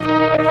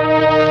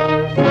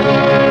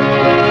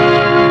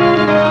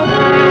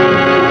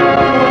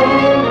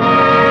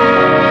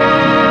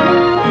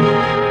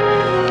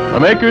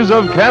makers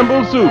of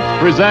Campbell Soup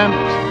present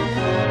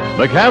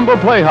The Campbell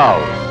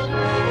Playhouse.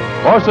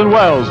 Orson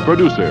Welles,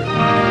 producer.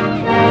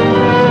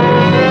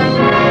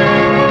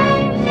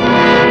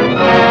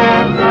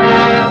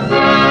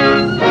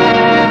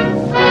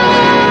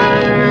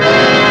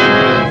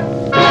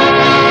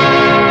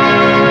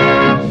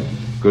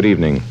 Good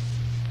evening.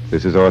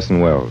 This is Orson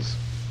Welles.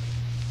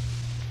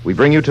 We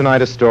bring you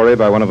tonight a story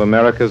by one of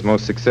America's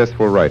most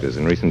successful writers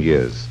in recent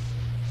years,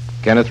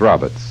 Kenneth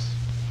Roberts.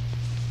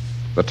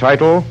 The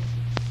title,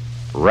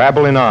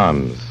 Rabble in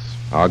Arms.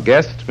 Our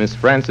guest, Miss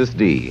Frances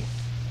D.,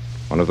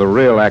 one of the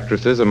real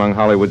actresses among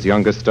Hollywood's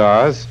younger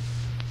stars,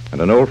 and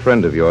an old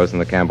friend of yours in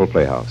the Campbell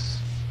Playhouse.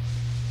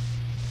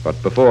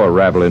 But before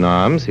Rabble in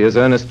Arms, here's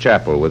Ernest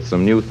Chappell with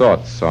some new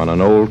thoughts on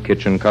an old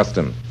kitchen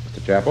custom.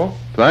 Mr. Chappell?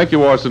 Thank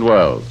you, Orson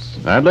Welles.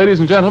 And ladies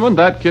and gentlemen,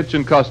 that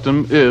kitchen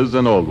custom is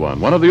an old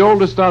one of the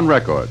oldest on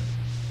record.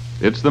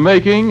 It's the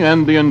making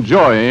and the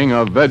enjoying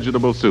of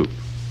vegetable soup.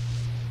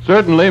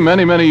 Certainly,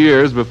 many, many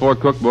years before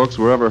cookbooks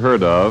were ever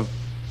heard of,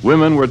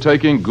 women were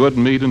taking good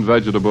meat and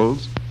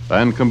vegetables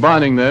and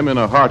combining them in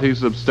a hearty,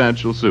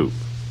 substantial soup.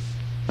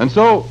 And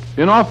so,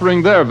 in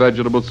offering their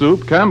vegetable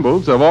soup,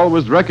 Campbell's have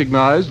always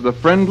recognized the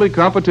friendly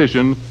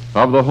competition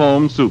of the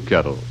home soup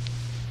kettle.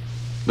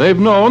 They've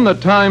known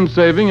that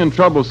time-saving and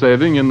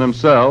trouble-saving in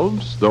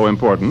themselves, though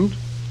important,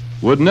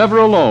 would never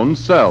alone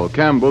sell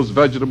Campbell's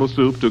vegetable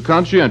soup to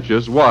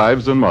conscientious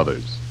wives and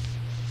mothers.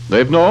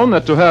 They've known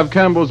that to have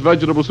Campbell's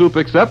vegetable soup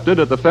accepted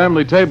at the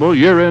family table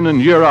year in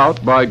and year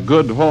out by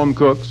good home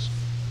cooks,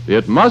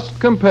 it must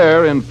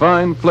compare in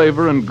fine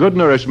flavor and good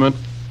nourishment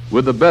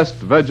with the best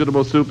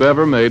vegetable soup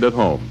ever made at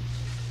home.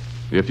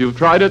 If you've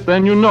tried it,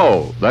 then you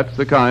know that's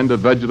the kind of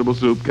vegetable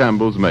soup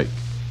Campbell's make.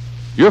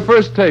 Your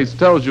first taste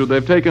tells you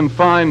they've taken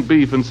fine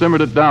beef and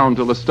simmered it down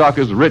till the stock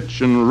is rich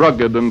and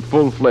rugged and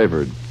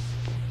full-flavored.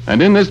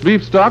 And in this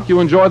beef stock, you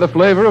enjoy the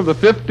flavor of the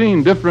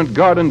 15 different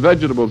garden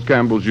vegetables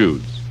Campbell's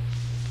use.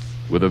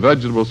 With a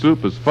vegetable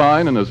soup as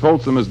fine and as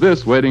wholesome as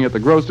this waiting at the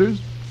grocer's,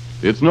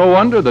 it's no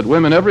wonder that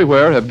women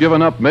everywhere have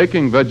given up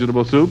making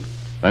vegetable soup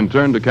and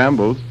turned to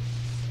Campbell's.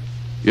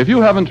 If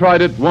you haven't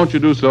tried it, won't you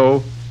do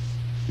so?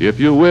 If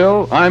you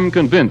will, I'm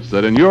convinced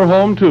that in your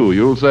home, too,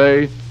 you'll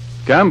say,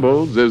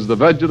 Campbell's is the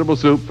vegetable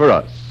soup for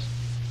us.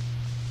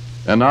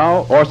 And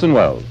now, Orson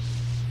Welles.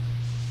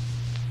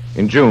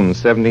 In June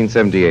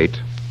 1778,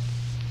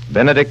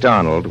 Benedict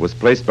Arnold was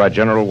placed by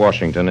General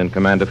Washington in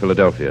command of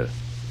Philadelphia.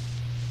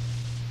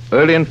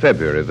 Early in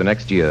February of the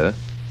next year,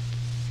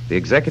 the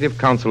Executive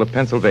Council of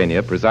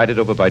Pennsylvania, presided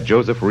over by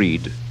Joseph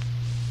Reed,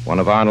 one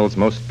of Arnold's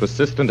most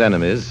persistent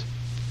enemies,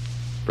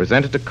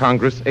 presented to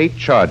Congress 8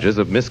 charges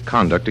of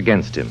misconduct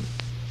against him.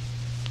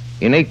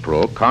 In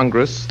April,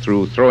 Congress,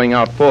 through throwing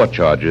out 4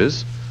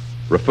 charges,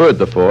 referred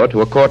the 4 to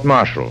a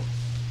court-martial.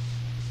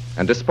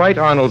 And despite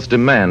Arnold's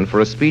demand for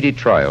a speedy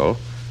trial,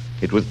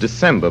 it was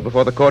December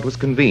before the court was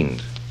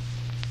convened.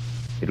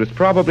 It was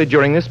probably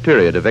during this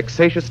period of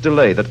vexatious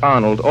delay that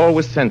Arnold,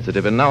 always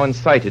sensitive and now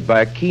incited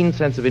by a keen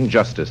sense of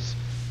injustice,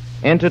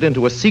 entered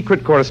into a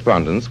secret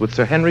correspondence with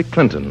Sir Henry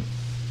Clinton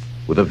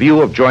with a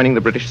view of joining the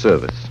British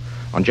service.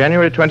 On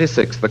January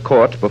 26th, the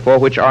court, before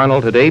which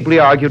Arnold had ably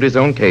argued his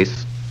own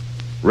case,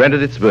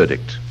 rendered its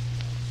verdict,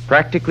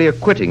 practically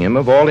acquitting him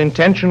of all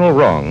intentional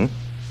wrong,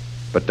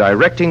 but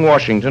directing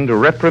Washington to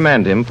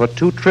reprimand him for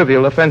 2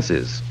 trivial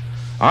offenses.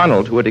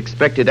 Arnold, who had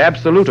expected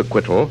absolute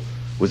acquittal,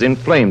 was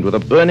inflamed with a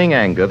burning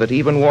anger that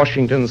even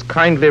Washington's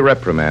kindly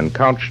reprimand,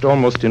 couched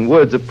almost in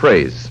words of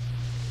praise,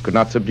 could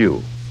not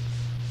subdue.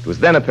 It was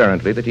then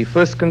apparently that he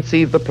first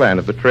conceived the plan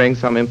of betraying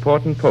some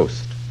important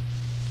post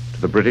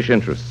to the British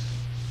interests.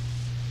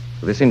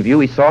 With this in view,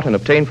 he sought and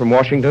obtained from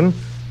Washington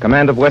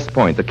command of West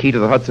Point, the key to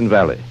the Hudson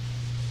Valley.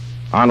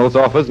 Arnold's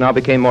offers now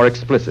became more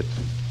explicit,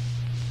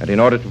 and in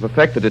order to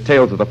perfect the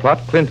details of the plot,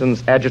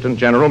 Clinton's Adjutant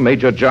General,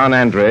 Major John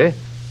Andre,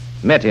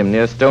 met him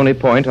near Stony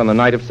Point on the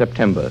night of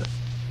September.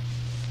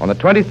 On the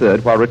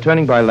 23rd, while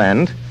returning by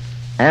land,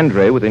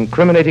 Andre, with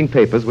incriminating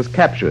papers, was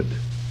captured,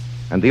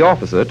 and the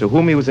officer to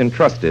whom he was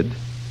entrusted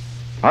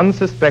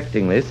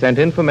unsuspectingly sent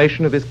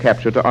information of his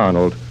capture to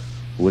Arnold,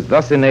 who was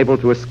thus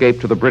enabled to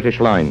escape to the British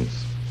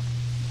lines.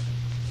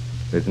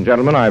 Ladies and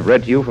gentlemen, I have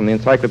read to you from the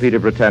Encyclopedia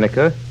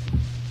Britannica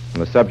on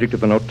the subject of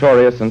the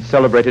notorious and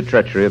celebrated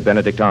treachery of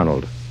Benedict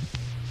Arnold.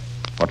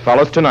 What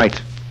follows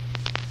tonight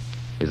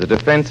is a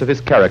defense of his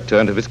character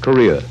and of his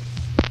career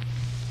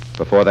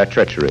before that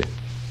treachery.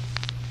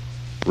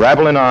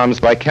 Rabble in Arms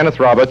by Kenneth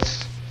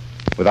Roberts,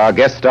 with our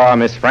guest star,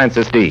 Miss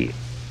Frances D.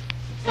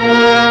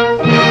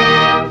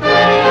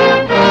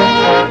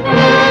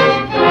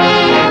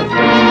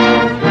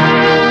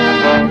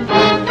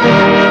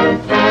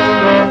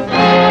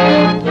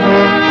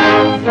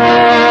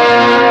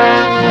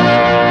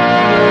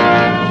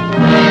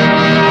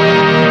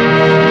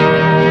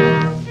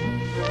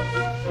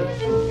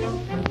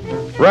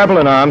 Rabble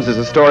in Arms is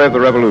a story of the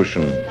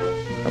Revolution,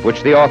 of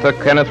which the author,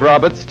 Kenneth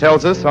Roberts,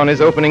 tells us on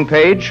his opening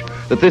page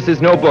that this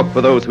is no book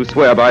for those who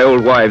swear by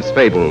old wives'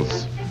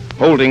 fables,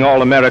 holding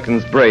all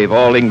Americans brave,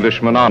 all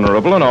Englishmen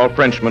honorable, and all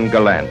Frenchmen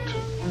gallant.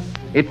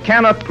 It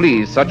cannot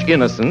please such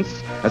innocents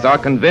as are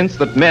convinced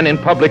that men in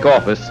public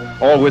office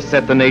always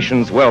set the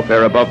nation's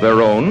welfare above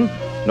their own,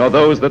 nor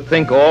those that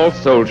think all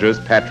soldiers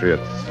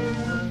patriots.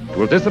 It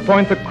will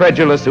disappoint the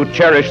credulous who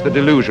cherish the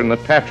delusion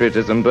that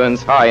patriotism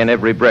burns high in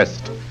every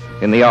breast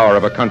in the hour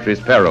of a country's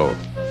peril.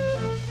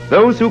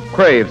 Those who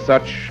crave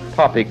such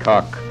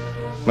poppycock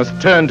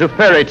must turn to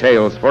fairy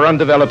tales for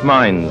undeveloped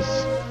minds.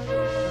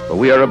 For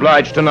we are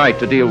obliged tonight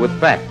to deal with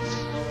facts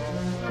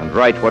and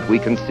write what we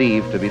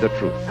conceive to be the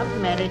truth.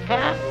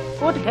 America?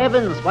 Good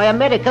heavens, why,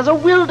 America's a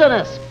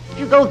wilderness. If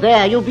you go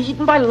there, you'll be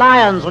eaten by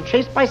lions or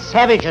chased by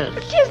savages.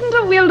 It isn't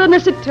a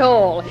wilderness at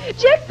all.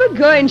 Jack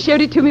Burgoyne showed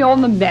it to me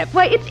on the map.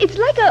 Why, it's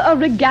like a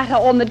regatta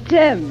on the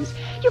Thames.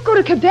 You go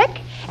to Quebec,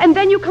 and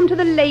then you come to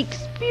the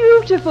lakes,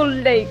 beautiful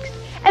lakes,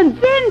 and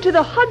then to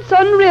the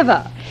Hudson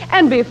River.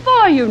 And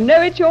before you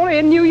know it, you're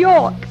in New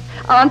York.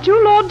 Aren't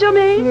you, Lord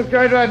Domain? That's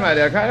quite right, my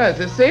dear. Quite right. It's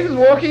as safe as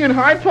walking in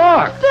Hyde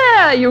Park.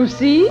 There, you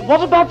see.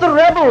 What about the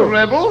rebels? The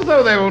rebels?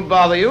 Oh, they won't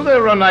bother you.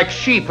 They'll run like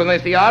sheep when they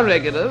see our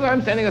regulars.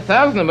 I'm sending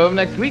 1,000 of them over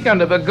next week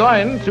under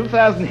Burgoyne.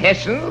 2,000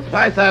 Hessians,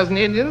 5,000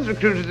 Indians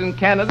recruited in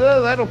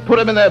Canada. That'll put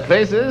them in their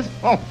places.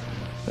 Oh,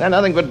 they're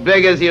nothing but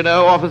beggars, you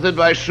know, officered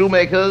by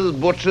shoemakers,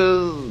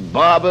 butchers,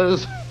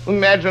 barbers.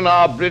 Imagine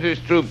our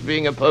British troops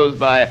being opposed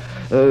by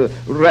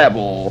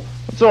rabble.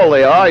 That's all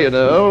they are, you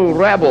know,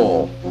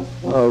 rabble.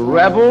 A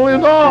rebel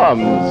in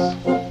arms.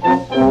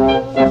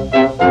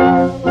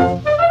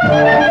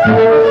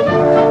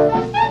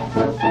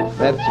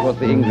 That's what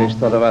the English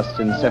thought of us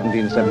in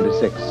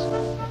 1776.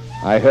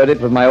 I heard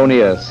it with my own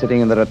ears, sitting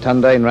in the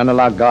rotunda in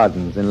Ranelagh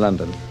Gardens in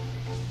London.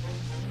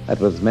 That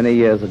was many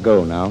years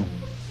ago now.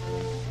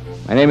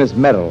 My name is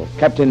Merrill,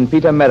 Captain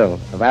Peter Merrill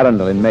of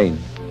Arundel in Maine.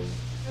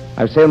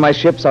 I've sailed my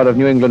ships out of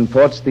New England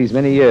ports these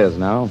many years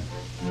now,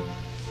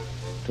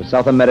 to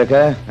South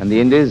America and the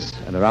Indies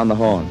and around the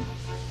Horn.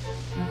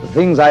 The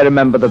things I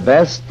remember the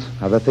best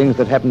are the things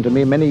that happened to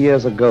me many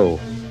years ago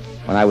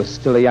when I was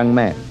still a young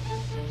man,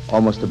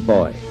 almost a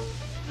boy.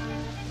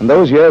 And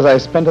those years I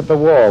spent at the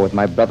war with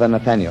my brother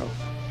Nathaniel,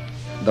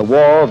 the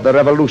war of the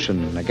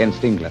Revolution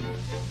against England.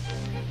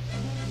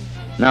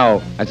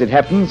 Now, as it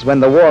happens,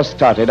 when the war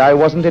started, I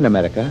wasn't in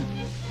America.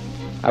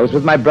 I was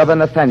with my brother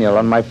Nathaniel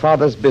on my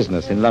father's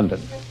business in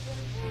London.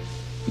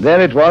 There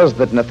it was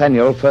that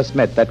Nathaniel first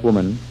met that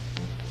woman,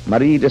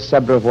 Marie de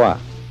Sabrevois,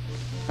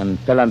 and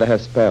fell under her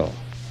spell.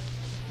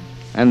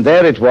 And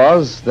there it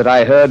was that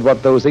I heard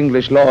what those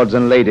English lords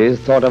and ladies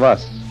thought of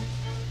us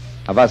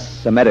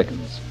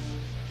Americans.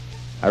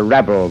 A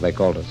rabble, they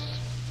called us.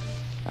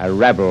 A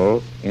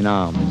rabble in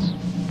arms.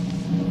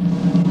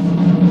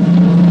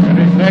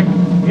 Ready, Nick?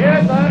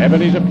 Yes, sir.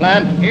 Ebenezer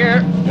Plant?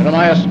 Here.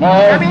 Jeremiah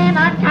Small?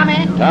 I'm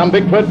coming. Tom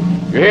Bigfoot?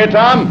 You here,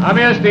 Tom? I'm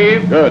here,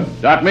 Steve. Good.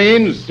 That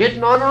means...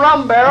 Sitting on a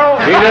rum barrel.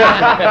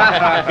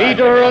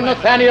 Peter and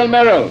Nathaniel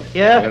Merrill.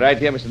 Yeah? You're right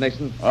here, Mr.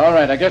 Nixon. All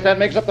right, I guess that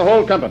makes up the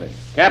whole company.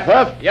 Cap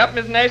Huff? Yep,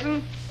 Mr.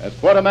 Nason. As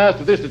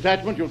quartermaster of this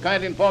detachment, you'll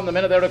kindly inform the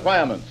men of their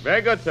requirements.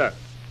 Very good, sir.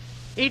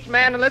 Each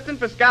man enlisting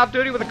for scout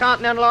duty with the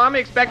Continental Army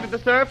expected to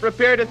serve for a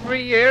period of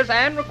 3 years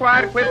and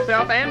required to equip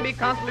himself and be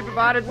constantly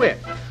provided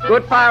with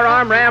good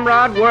firearm,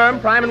 ramrod, worm,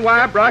 priming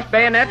wire, brush,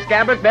 bayonet,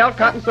 scabbard, belt,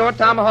 cutting sword,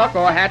 tomahawk,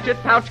 or hatchet,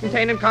 pouch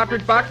containing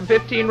cartridge box for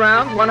 15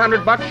 rounds,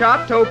 100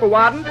 buckshot, toe for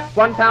wadding,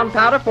 1 pound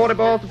powder, 40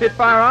 balls to fit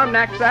firearm,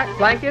 knapsack,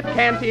 blanket,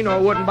 canteen or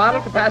wooden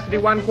bottle, capacity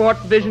 1 quart,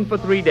 provision for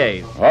 3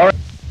 days. All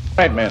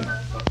right, men.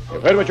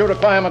 You've heard what your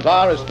requirements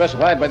are as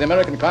specified by the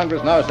American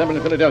Congress now assembled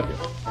in Philadelphia.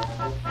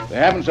 They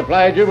haven't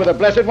supplied you with a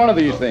blessed one of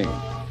these things.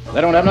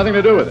 They don't have nothing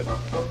to do with it.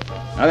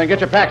 Now then, get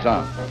your packs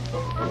on.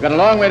 We've got a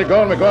long way to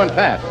go, and we're going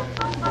fast.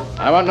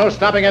 I want no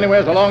stopping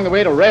anywhere along the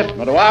way to rest,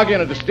 nor to argue,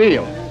 nor to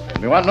steal. And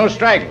we want no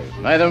stragglers,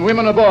 neither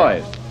women nor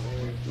boys.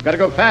 We've got to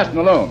go fast and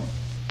alone.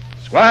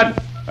 Squad,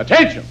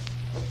 attention!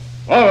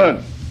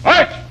 Forward,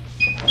 march!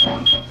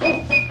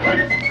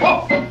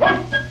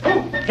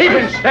 Keep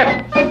in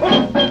step!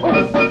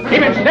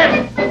 Keep in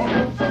step!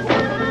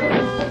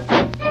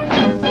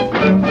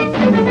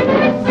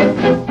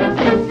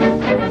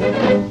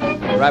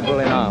 Rabble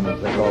in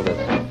arms, they called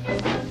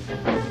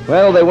us.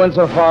 Well, they weren't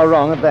so far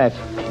wrong at that.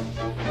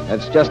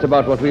 That's just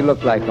about what we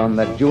looked like on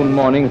that June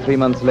morning 3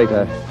 months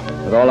later,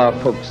 with all our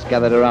folks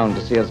gathered around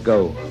to see us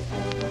go.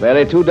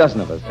 Barely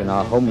 24 of us in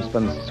our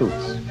homespun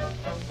suits.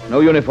 No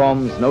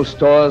uniforms, no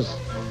stores,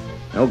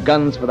 no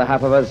guns for the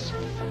half of us,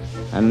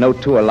 and no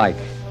two alike.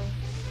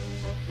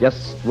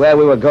 Just where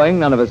we were going,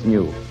 none of us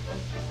knew.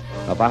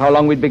 Nor for how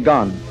long we'd be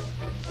gone,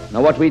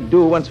 nor what we'd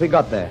do once we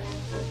got there.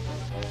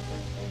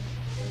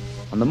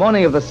 On the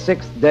morning of the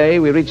 6th day,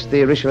 we reached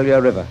the Richelieu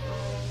River.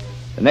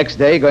 The next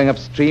day, going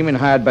upstream in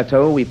hired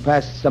bateau, we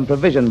passed some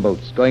provision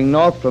boats going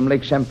north from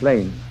Lake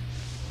Champlain.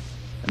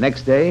 The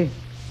next day,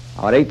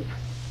 our 8th,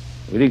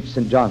 we reached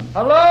St. John.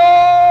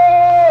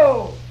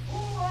 Hello! Who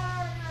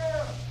are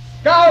you?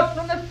 Scouts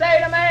from the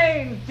state of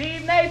Maine.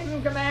 Steve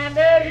Nason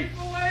commanded.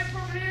 Keep away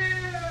from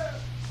here.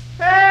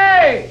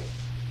 Hey!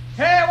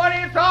 Hey, what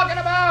are you talking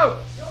about?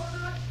 You're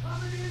not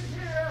coming in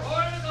here.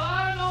 Orders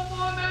are no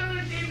more men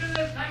received in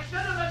this section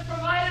unless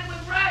provided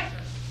with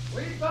rations.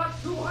 We've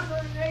got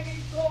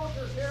 280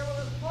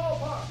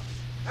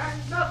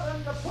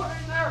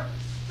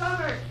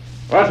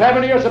 What's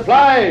happened to your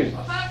supplies?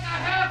 About a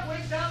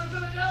half-week down in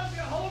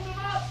Philadelphia, holding them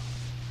up.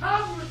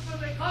 Congressmen,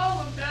 they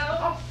call them down.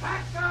 A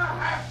pack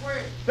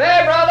halfway.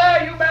 Say,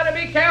 brother, you better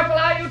be careful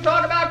how you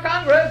talk about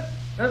Congress.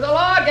 There's a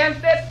law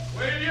against it.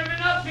 Well, you've been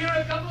up here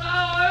a couple of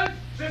hours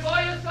before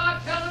you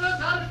start telling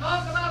us how to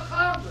talk about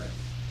Congress.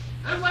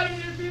 And wait till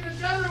you see the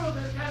generals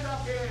that stand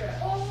up here.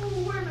 Oh,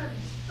 women,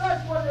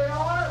 that's what they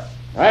are.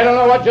 I don't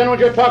know what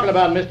generals you're talking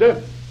about,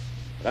 mister.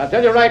 But I'll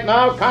tell you right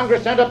now,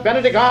 Congress sent up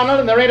Benedict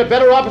Arnold, and there ain't a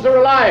better officer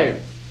alive.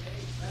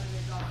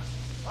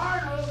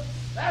 Arnold,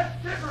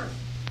 that's different.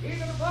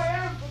 Even if I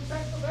am from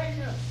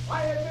Pennsylvania,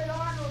 I admit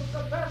Arnold's the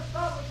best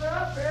officer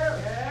up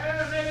here.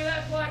 Yeah, maybe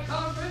that's why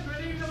Congress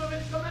relieved him of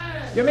his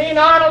command. You mean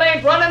Arnold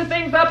ain't running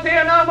things up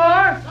here no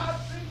more?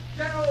 Not since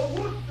General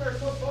Wooster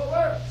took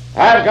over.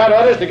 I've got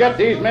orders to get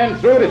these men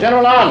through to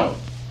General Arnold.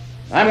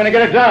 I'm going to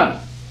get it done.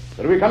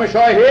 So do we come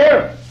ashore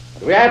here, or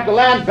do we have to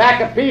land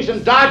back a piece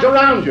and dodge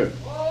around you?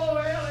 Oh,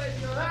 well,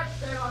 if you're that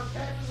set on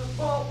catching the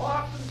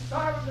smallpox and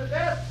starving to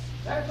death,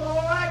 that's all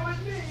right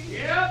with me.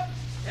 Yep,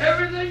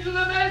 everything's in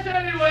a mess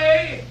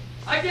anyway.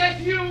 I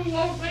guess you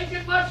won't make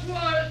it much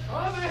worse.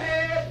 Come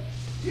ahead.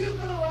 You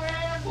can land.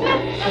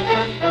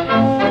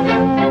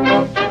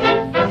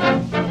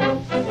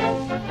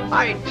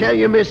 I tell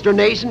you, Mr.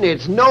 Nason,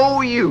 it's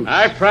no use.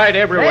 I've tried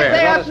They everywhere.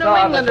 say us New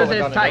Englanders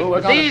is tight.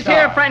 But these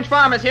here French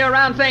farmers here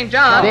around St.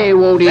 John, They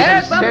won't even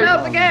there's something sell-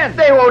 else again.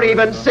 They won't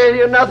even sell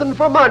you nothing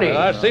for money.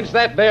 Since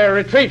that there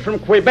retreat from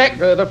Quebec,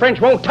 the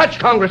French won't touch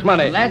Congress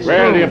money. That's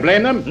Well, true. do you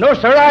blame them? No,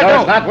 sir, I No, don't.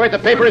 it's not worth the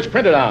paper it's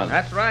printed on.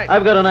 That's right.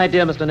 I've got an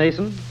idea, Mr.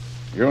 Nason.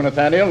 You,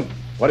 Nathaniel?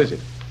 What is it?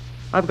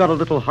 I've got a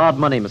little hard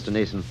money, Mr.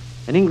 Nason.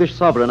 An English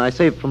sovereign I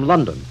saved from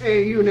London.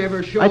 Hey, you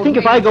never showed I think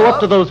if me I go up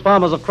love. to those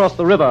farmers across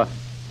the river,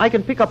 I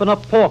can pick up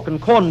enough pork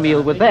and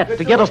cornmeal with that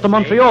to get us to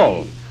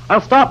Montreal. I'll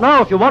start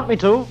now if you want me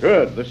to.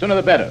 Good. The sooner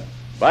the better.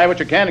 Buy what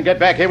you can and get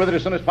back here with it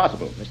as soon as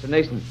possible. Mr.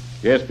 Nason,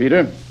 Yes,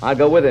 Peter? I'll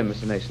go with him,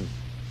 Mr. Nason.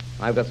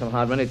 I've got some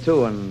hard money,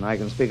 too, and I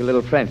can speak a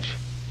little French.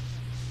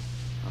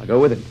 I'll go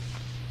with him.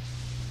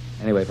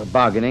 Anyway, for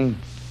bargaining,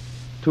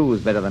 2 is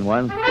better than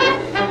 1.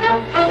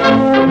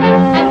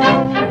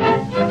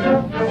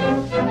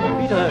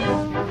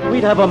 Peter,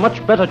 we'd have a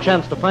much better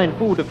chance to find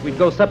food if we'd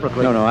go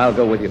separately. No, I'll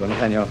go with you,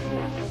 Nathaniel.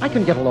 I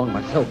can get along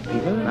myself,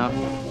 Peter. Now,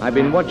 I've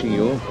been watching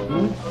you.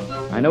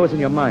 I know what's in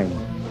your mind.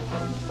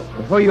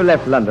 Before you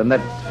left London,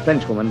 that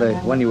Frenchwoman, the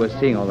one you were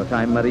seeing all the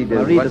time, Marie de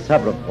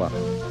Sabravois.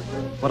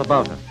 What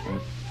about her?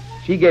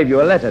 She gave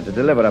you a letter to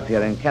deliver up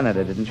here in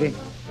Canada, didn't she?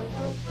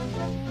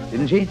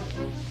 Didn't she?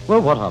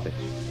 Well, what of it?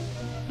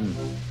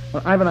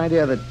 Well, I've an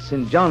idea that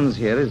St. John's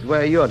here is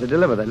where you're to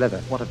deliver that letter.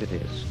 What if it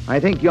is? I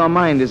think your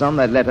mind is on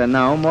that letter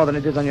now more than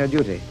it is on your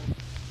duty.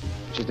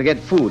 Which is to get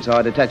food so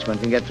our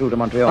detachment can get through to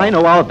Montreal. I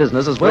know our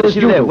business as well Where does as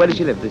she you live? do. Where does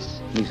she live, this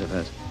niece of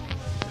hers?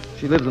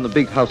 She lives in the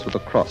big house with a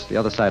cross, the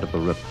other side of the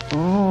river.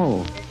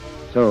 Oh.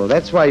 So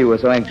that's why you were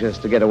so anxious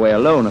to get away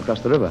alone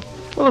across the river.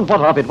 Well, and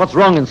what of it? What's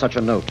wrong in such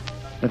a note?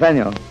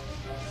 Nathaniel,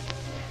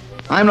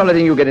 I'm not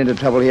letting you get into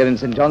trouble here in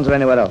St. John's or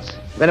anywhere else.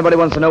 If anybody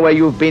wants to know where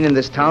you've been in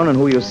this town and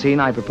who you've seen,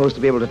 I propose to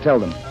be able to tell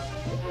them.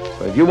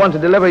 So if you want to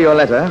deliver your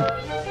letter,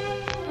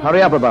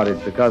 hurry up about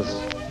it, because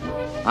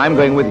I'm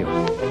going with you.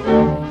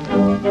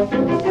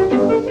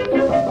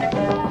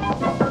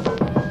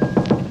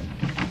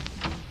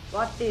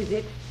 What is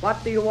it?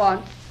 What do you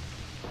want?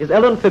 Is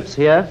Ellen Phipps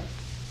here?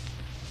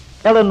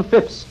 Ellen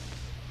Phipps.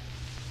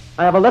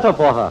 I have a letter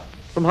for her,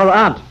 from her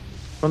aunt,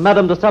 from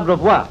Madame de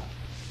Sabravois.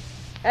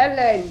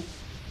 Hélène.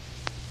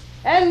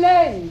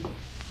 Hélène!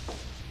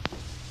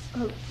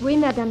 Oui,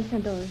 Madame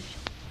Saint-Onge.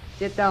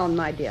 Sit down,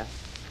 my dear.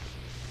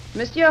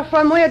 Monsieur,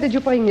 from where did you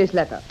bring this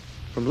letter?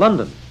 From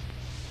London.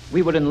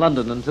 We were in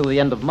London until the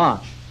end of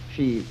March.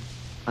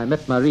 I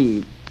met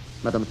Marie,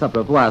 Madame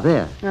Sabravois,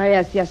 there. Oh,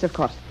 yes, of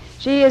course.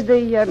 She is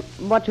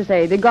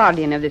the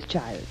guardian of this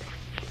child.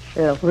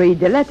 Read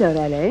the letter,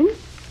 Hélène.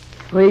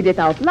 Read it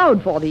out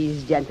loud for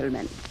these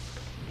gentlemen.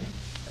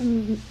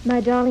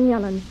 My darling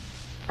Ellen,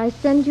 I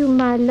send you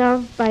my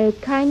love by a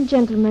kind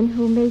gentleman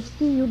who may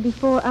see you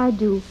before I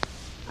do.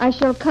 I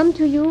shall come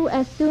to you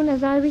as soon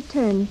as I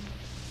return.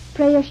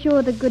 Pray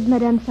assure the good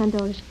Madame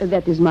Saint-Onge.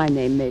 That is my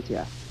name,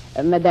 Monsieur.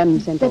 Madame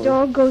Saint-Onge. That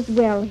all goes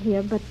well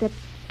here, but that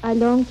I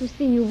long to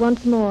see you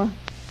once more.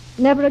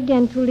 Never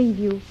again to leave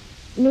you.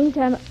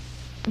 Meantime,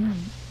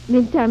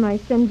 I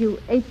send you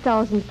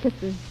 8,000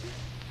 kisses.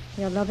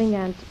 Your loving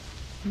aunt,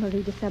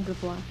 Marie de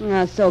Sabravois.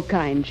 Ah, so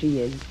kind she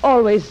is.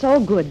 Always so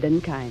good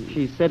and kind.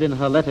 She said in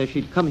her letter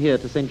she'd come here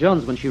to St.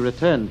 John's when she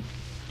returned.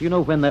 Do you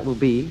know when that will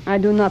be? I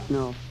do not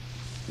know.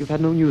 You've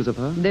had no news of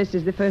her? This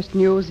is the first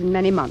news in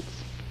many months.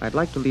 I'd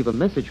like to leave a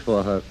message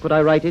for her. Could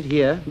I write it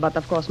here? But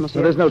of course,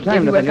 Monsieur. Well, there's no time,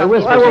 if you will Nathaniel. come We're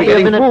to- supposed to be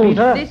getting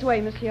food. This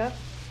way, Monsieur.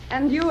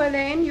 And you,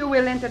 Elaine, you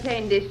will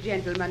entertain this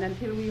gentleman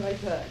until we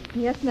return.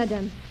 Yes,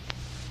 Madame.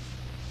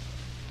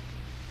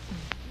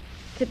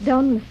 Sit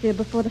down, Monsieur,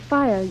 before the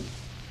fire.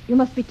 You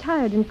must be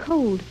tired and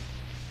cold.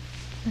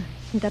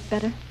 Isn't that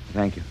better?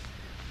 Thank you.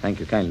 Thank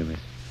you kindly, miss.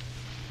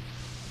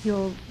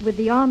 You're with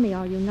the army,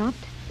 are you not?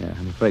 Yeah,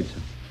 I'm afraid so.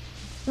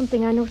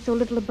 Something I know so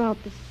little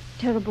about, this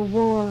terrible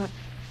war.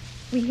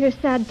 We hear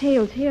sad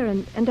tales here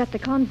and at the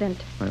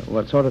convent.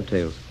 What sort of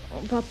tales?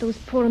 About those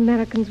poor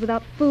Americans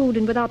without food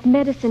and without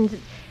medicines.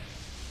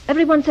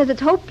 Everyone says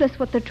it's hopeless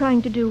what they're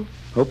trying to do.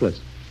 Hopeless?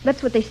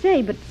 That's what they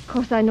say, but of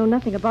course I know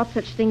nothing about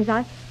such things.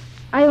 I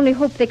only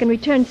hope they can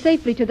return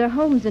safely to their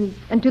homes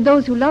and to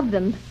those who love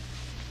them.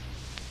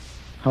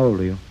 How old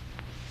are you?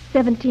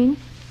 17.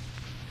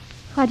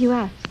 Why do you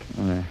ask?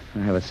 I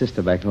have a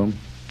sister back home.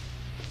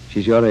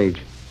 She's your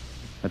age.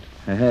 But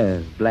her hair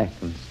is black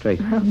and straight.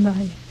 Oh,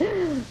 my.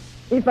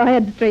 If I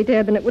had straight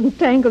hair, then it wouldn't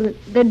tangle.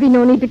 There'd be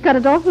no need to cut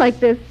it off like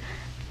this.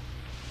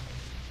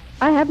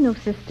 I have no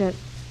sister.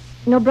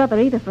 No brother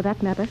either, for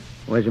that matter.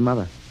 Where's your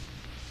mother?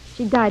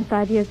 She died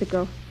 5 years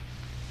ago.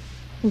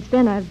 Since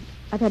then,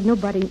 I've had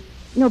nobody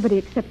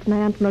except my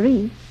Aunt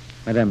Marie.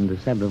 Madame de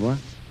Sabrevois?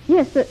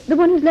 Yes, the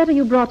one whose letter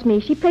you brought me.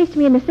 She placed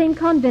me in the same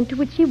convent to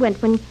which she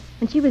went when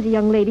she was a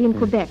young lady in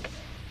Quebec.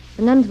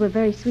 The nuns were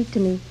very sweet to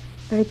me,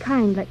 very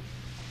kind, like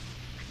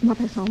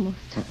mothers almost.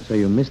 So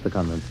you missed the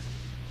convent?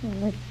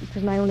 Well, it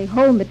was my only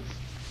home.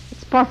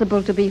 It's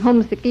possible to be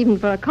homesick even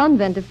for a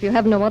convent if you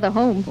have no other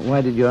home.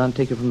 Why did your aunt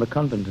take you from the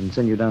convent and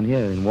send you down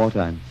here in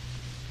wartime?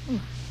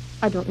 Oh,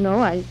 I don't know.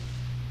 I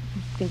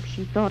think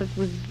she thought it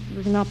was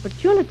an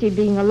opportunity,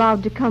 being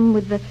allowed to come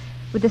with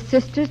the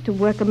sisters to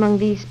work among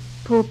these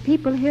poor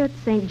people here at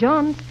St.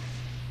 John's.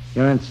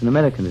 Your aunt's an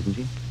American, isn't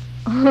she?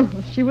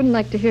 Oh, she wouldn't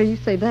like to hear you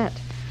say that.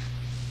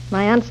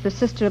 My aunt's the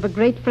sister of a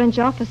great French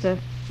officer.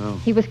 Oh.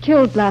 He was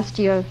killed last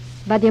year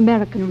by the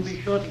Americans.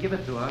 Be sure to give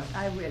it to her.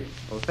 I will.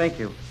 Oh, thank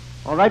you.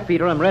 All right,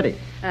 Peter, I'm ready.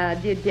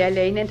 Did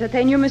Elaine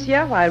entertain you,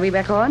 monsieur, while we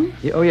were gone?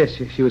 Oh, yes,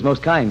 she was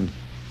most kind.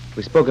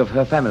 We spoke of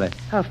her family.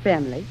 Her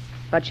family?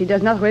 But she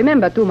does not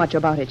remember too much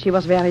about it. She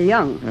was very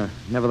young.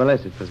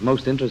 Nevertheless, it was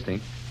most interesting.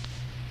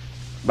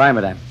 Bye,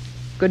 madame.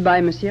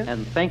 Goodbye, monsieur.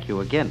 And thank you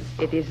again.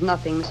 It is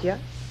nothing, monsieur.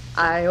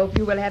 I hope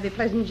you will have a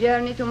pleasant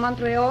journey to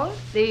Montreal,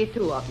 the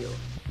two of you.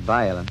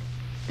 Bye, Ellen.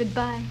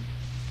 Goodbye.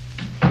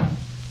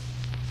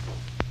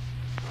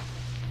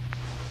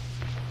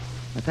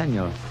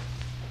 Nathaniel,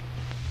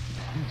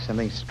 there's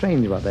something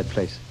strange about that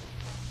place.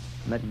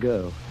 And that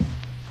girl.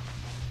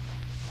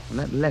 And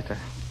that letter.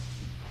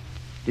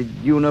 Did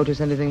you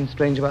notice anything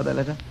strange about that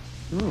letter?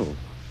 No.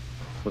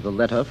 It was a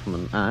letter from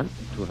an aunt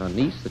to her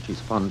niece that she's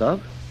fond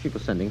of. She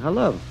was sending her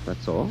love,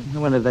 that's all. I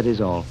wonder if that is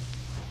all.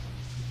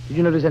 Did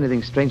you notice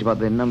anything strange about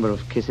the number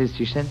of kisses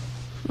she sent?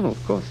 No,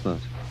 of course not.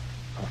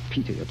 Oh,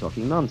 Peter, you're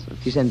talking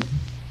nonsense. She sent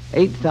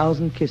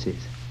 8,000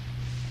 kisses.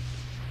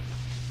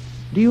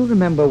 Do you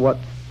remember what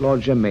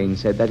Lord Germain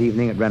said that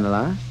evening at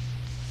Ranelagh?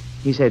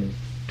 He said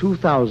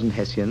 2,000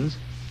 Hessians,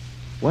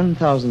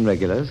 1,000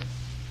 regulars,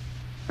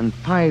 and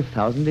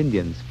 5,000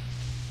 Indians.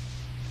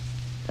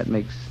 That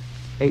makes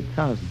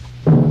 8,000.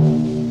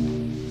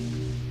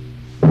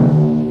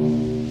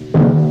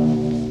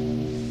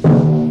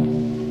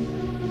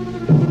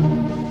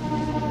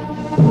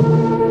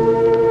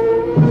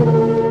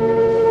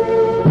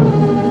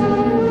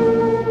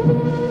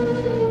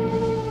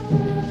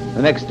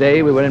 The next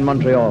day, we were in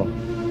Montreal.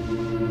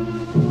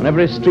 On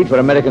every street were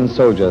American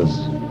soldiers,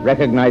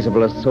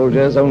 recognizable as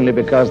soldiers only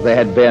because they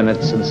had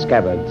bayonets and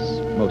scabbards,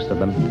 most of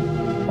them,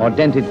 or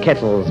dented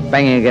kettles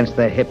banging against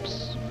their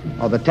hips,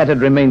 or the tattered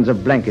remains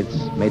of blankets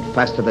made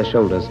fast to their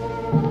shoulders.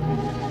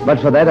 But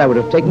for that, I would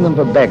have taken them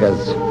for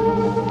beggars.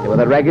 They were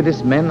the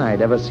raggedest men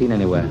I'd ever seen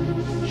anywhere.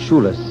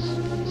 Shoeless,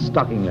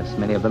 stockingless,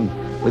 many of them,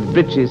 with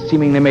breeches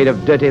seemingly made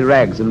of dirty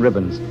rags and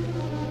ribbons.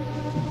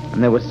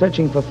 And they were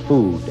searching for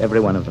food, every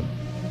one of them.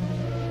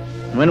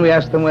 When we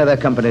asked them where their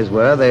companies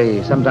were,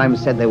 they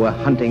sometimes said they were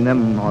hunting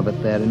them or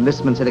that their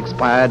enlistments had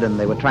expired and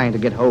they were trying to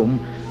get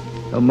home,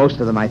 though most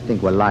of them, I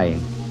think, were lying.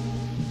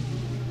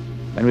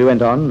 When we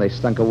went on, they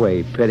slunk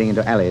away, peering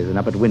into alleys and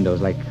up at windows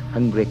like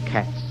hungry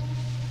cats.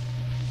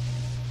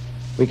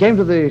 We came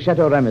to the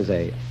Chateau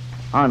Ramezay,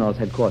 Arnold's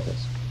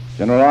headquarters.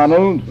 General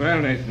Arnold?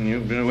 Well, Nathan,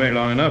 you've been away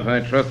long enough.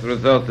 I trust the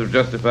results have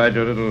justified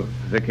your little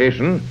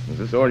vacation. Is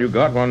this all you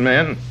got, one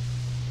man?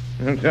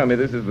 Tell me,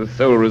 this is the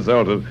sole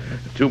result of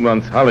 2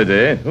 months'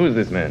 holiday. Who is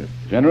this man?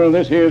 General,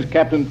 this here's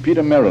Captain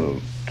Peter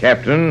Merrill.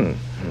 Captain?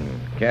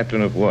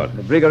 Captain of what?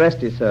 The brig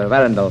Orestes, sir, of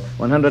Arundel,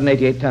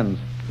 188 tons.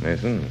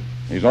 Mason?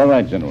 He's all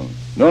right, General.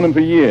 Known him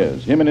for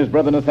years, him and his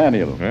brother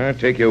Nathaniel.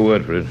 Take your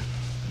word for it.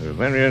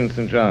 When were you in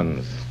St.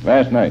 John's?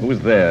 Last night. Who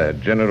was there?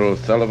 General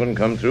Sullivan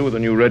come through with the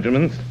new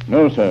regiments?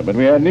 No, sir, but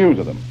we had news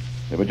of them.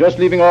 They were just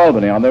leaving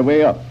Albany on their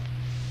way up.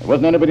 There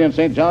wasn't anybody in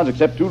St. John's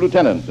except 2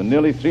 lieutenants and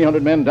nearly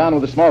 300 men down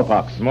with the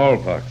smallpox.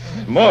 Smallpox?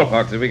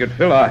 Smallpox? If we could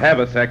fill our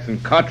haversacks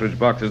and cartridge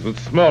boxes with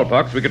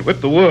smallpox, we could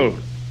whip the world.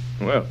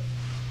 Well,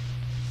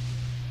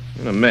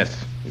 in a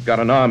mess. We've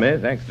got an army,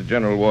 thanks to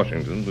General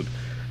Washington, but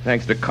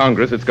Thanks to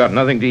Congress, it's got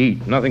nothing to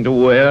eat, nothing to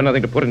wear,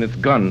 nothing to put in its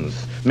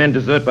guns. Men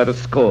desert by the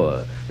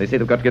score. They say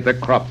they've got to get their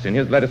crops in.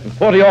 Here's letters from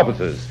 40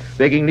 officers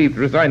begging leave to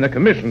resign their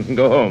commissions and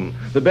go home.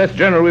 The best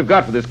general we've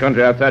got for this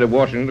country outside of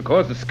Washington, of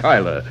course, is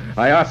Schuyler.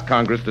 I asked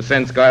Congress to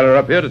send Schuyler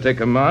up here to take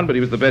command, but he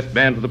was the best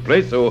man for the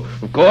place, so,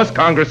 of course,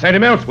 Congress sent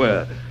him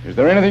elsewhere. Is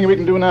there anything we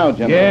can do now,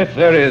 General? Yes,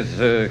 there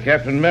is.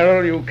 Captain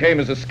Merrill, you came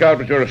as a scout,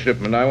 but you're a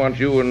shipman. I want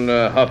you and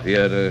Huff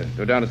here to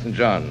go down to St.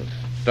 John's.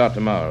 Start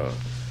tomorrow.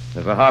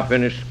 There's a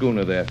half-finished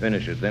schooner there.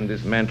 Finish it. Then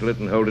dismantle it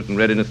and hold it in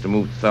readiness to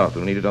move south.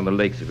 We'll need it on the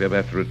lakes if we ever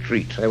have to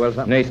retreat. Very well,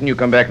 sir. Nathan, you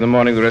come back in the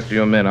morning with the rest of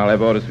your men. I'll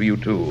have orders for you,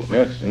 too.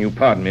 Yes. And you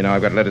pardon me now.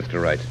 I've got letters to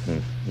write.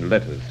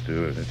 Letters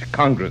to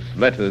Congress.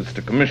 Letters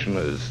to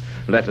commissioners.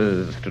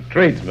 Letters to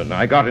tradesmen.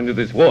 I got into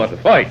this war to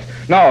fight.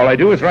 Now all I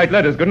do is write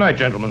letters. Good night,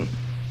 gentlemen.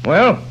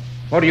 Well,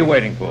 what are you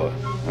waiting for?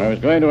 I was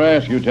going to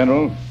ask you,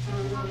 General.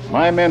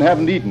 My men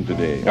haven't eaten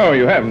today. Oh,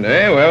 you haven't,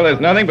 eh? Well, there's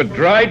nothing but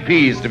dried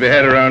peas to be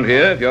had around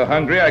here. If you're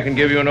hungry, I can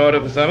give you an order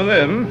for some of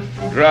them.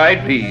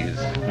 Dried peas.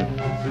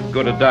 As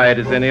good a diet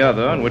as any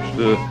other on which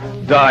to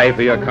die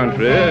for your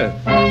country.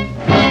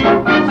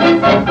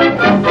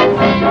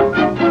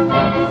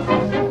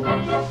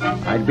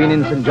 I'd been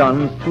in St.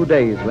 John's 2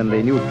 days when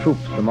the new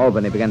troops from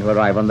Albany began to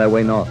arrive on their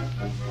way north.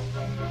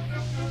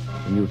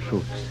 The new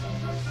troops.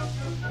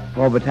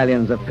 4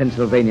 battalions of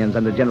Pennsylvanians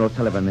under General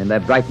Sullivan in their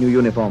bright new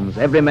uniforms,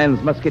 every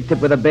man's musket tipped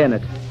with a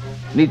bayonet,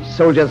 and each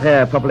soldier's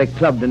hair properly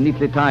clubbed and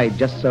neatly tied,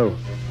 just so.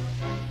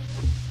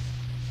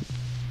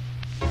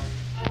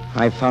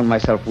 I found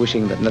myself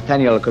wishing that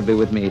Nathaniel could be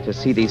with me to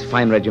see these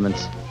fine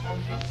regiments.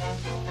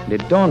 And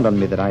it dawned on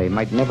me that I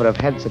might never have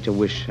had such a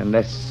wish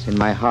unless, in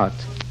my heart,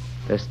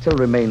 there still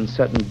remained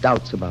certain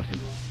doubts about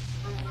him.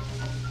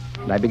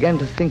 And I began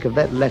to think of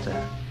that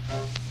letter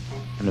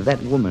and of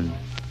that woman,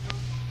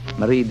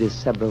 Marie de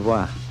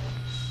Sabrevois.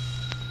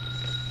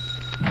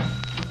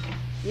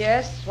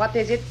 Yes, what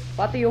is it?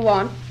 What do you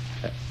want?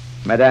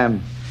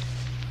 Madame.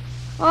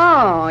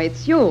 Oh,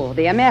 it's you,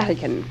 the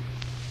American.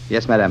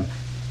 Yes, madame.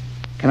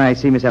 Can I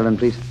see Miss Ellen,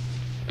 please?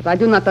 But I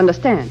do not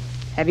understand.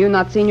 Have you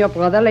not seen your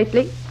brother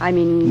lately? I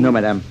mean... No,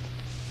 madame.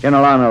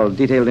 General Arnold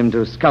detailed him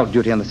to scout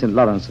duty on the St.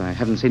 Lawrence. I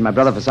haven't seen my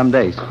brother for some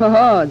days.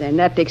 Oh, then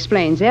that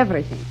explains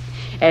everything.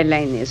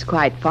 Elaine is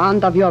quite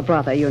fond of your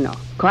brother, you know.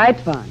 Quite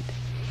fond.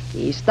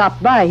 He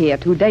stopped by here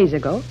 2 days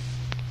ago.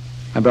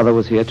 My brother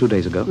was here 2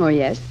 days ago? Oh,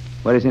 yes.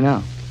 Where is he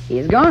now? He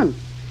is gone.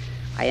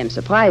 I am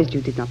surprised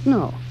you did not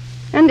know.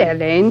 And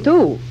Elaine,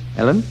 too.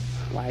 Ellen?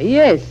 Why,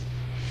 yes.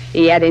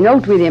 He had a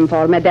note with him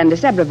for Madame de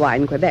Sabrevois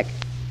in Quebec.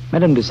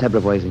 Madame de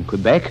Sabrevois is in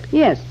Quebec?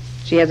 Yes.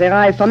 She has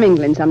arrived from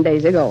England some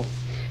days ago.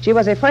 She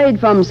was afraid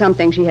from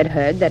something she had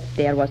heard that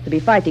there was to be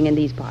fighting in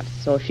these parts.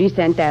 So she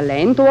sent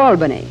Elaine to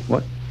Albany.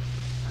 What?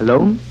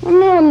 Alone?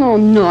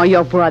 No.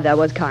 Your brother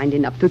was kind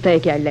enough to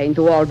take Elaine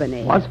to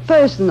Albany. What?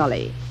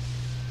 Personally.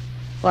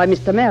 Why,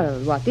 Mr. Merrill,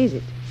 what is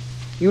it?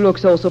 You look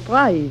so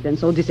surprised and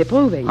so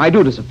disapproving. I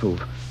do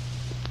disapprove.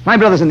 My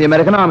brother's in the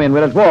American Army and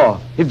we're at war.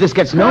 If this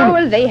gets known... Oh,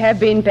 well, they have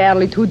been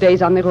barely 2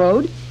 days on the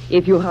road.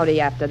 If you hurry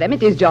after them,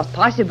 it is just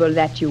possible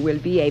that you will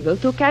be able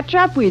to catch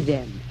up with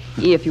them.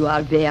 If you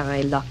are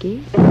very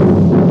lucky.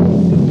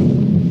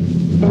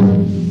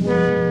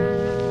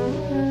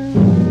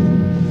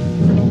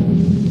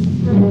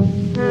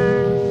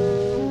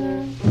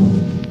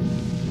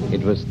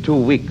 It was 2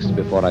 weeks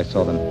before I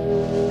saw them,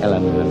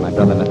 Ellen and my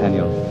brother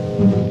Nathaniel.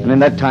 And in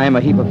that time,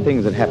 a heap of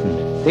things had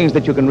happened. Things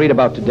that you can read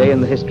about today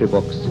in the history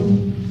books.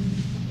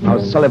 How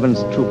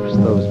Sullivan's troops,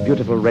 those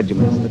beautiful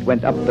regiments that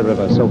went up the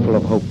river so full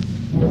of hope,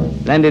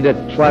 landed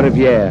at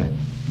Trois-Rivières.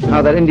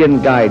 How their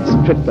Indian guides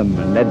tricked them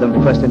and led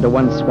them first into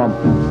one swamp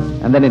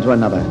and then into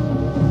another.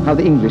 How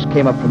the English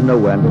came up from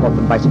nowhere and caught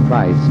them by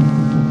surprise.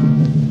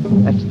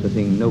 That's the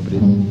thing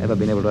nobody's ever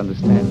been able to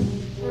understand.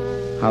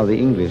 How the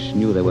English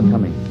knew they were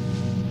coming.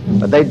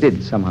 But they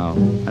did somehow,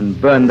 and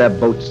burned their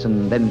boats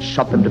and then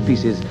shot them to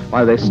pieces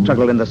while they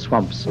struggled in the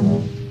swamps.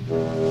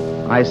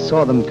 I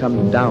saw them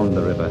come down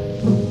the river.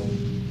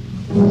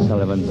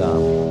 Sullivan's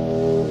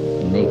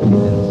army, naked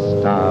and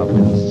starved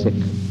and sick.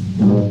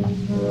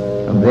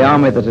 Of the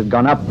army that had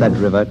gone up that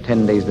river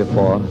 10 days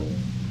before,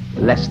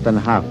 less than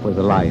half was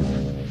alive.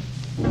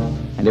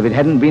 And if it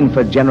hadn't been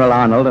for General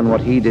Arnold and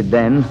what he did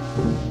then,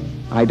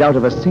 I doubt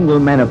if a single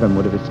man of them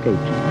would have escaped.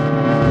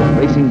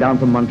 Racing down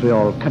from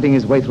Montreal, cutting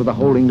his way through the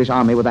whole English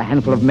army with a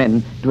handful of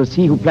men, it was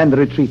he who planned the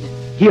retreat.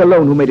 He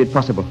alone who made it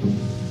possible.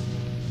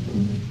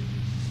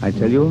 I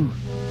tell you,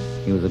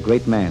 he was a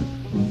great man.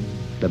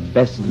 The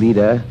best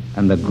leader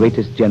and the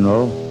greatest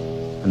general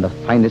and the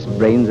finest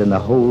brains in the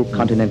whole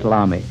Continental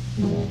Army.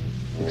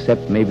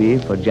 Except maybe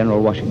for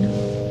General Washington.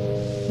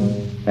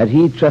 That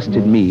he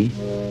trusted me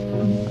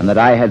and that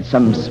I had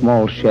some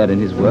small share in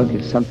his work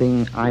is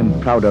something I'm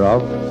prouder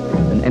of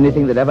than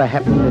anything that ever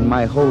happened in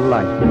my whole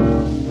life,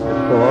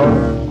 before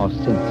or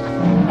since.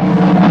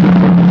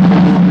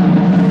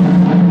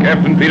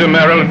 Captain Peter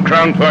Merrill at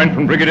Crown Point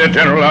from Brigadier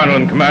General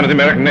Arnold in command of the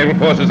American Naval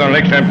Forces on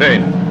Lake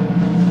Champlain.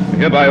 I'm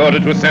hereby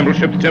ordered to assemble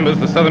ship's timbers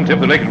the southern tip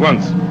of the lake at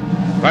once.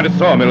 Find a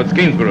sawmill at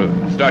Skeensboro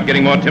and start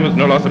getting more timbers,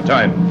 no loss of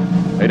time.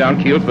 Lay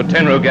down keels for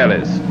 10 row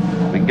galleys.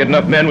 If we can get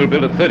enough men, we'll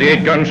build a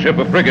 38-gun ship,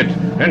 a frigate,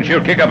 and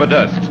she'll kick up a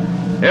dust.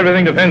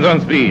 Everything depends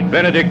on speed.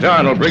 Benedict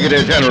Arnold,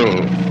 Brigadier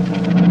General.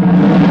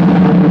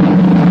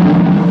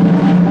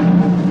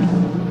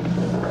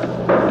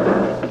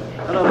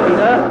 Hello,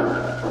 Peter.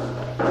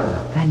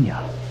 Nathaniel.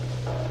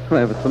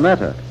 Why, what's the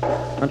matter?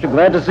 Aren't you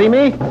glad to see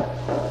me?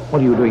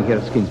 What are you doing here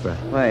at Skinsborough?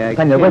 Why,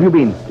 Nathaniel, where have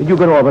you been? Did you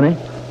go to Albany?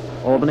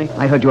 Albany?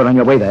 I heard you were on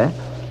your way there.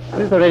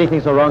 Is there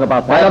anything so wrong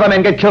about that? While other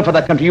men get killed for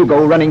that country, you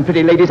go running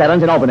pretty ladies'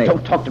 errands in Albany.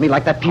 Don't talk to me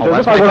like that, Peter. Oh,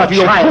 As if I were a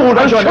you child. fool.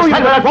 Don't you I'll show you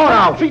understand that where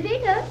I'm now.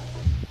 Peter.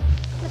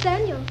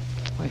 Nathaniel.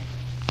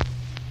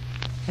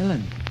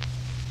 Helen.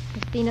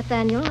 See,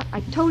 Nathaniel, I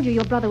told you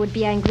your brother would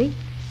be angry.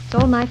 It's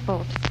all my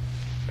fault.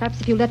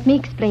 Perhaps if you let me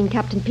explain,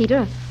 Captain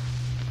Peter.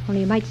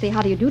 Only you might say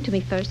how do you do to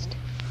me first.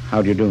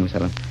 How do you do, Miss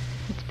Helen?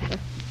 It's better.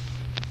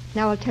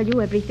 Now I'll tell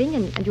you everything,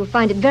 and you'll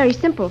find it very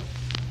simple.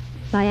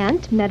 My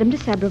aunt, Madame de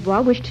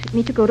Sabravois, wished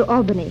me to go to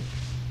Albany.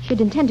 She'd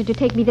intended to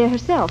take me there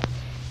herself.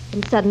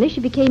 And suddenly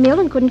she became ill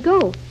and couldn't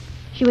go.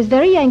 She was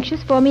very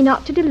anxious for me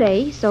not to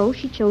delay, so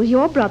she chose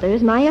your brother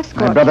as my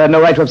escort. My brother had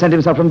no right to absent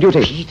himself from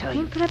duty. Peter.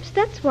 Well, perhaps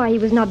that's why he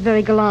was not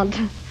very gallant.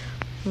 I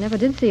never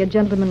did see a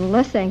gentleman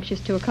less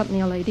anxious to accompany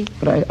a lady.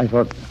 But I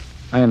thought...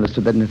 I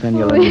understood that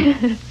Nathaniel...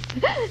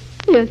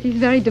 Yes, he's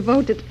very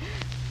devoted.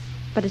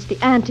 But it's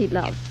the aunt he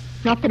loves,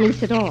 not the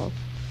niece at all.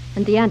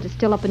 And the aunt is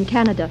still up in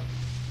Canada.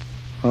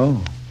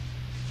 Oh.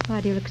 Why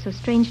do you look so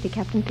strangely,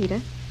 Captain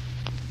Peter?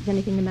 Is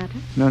anything the matter?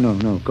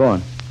 No. Go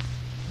on.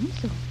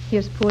 So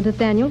here's poor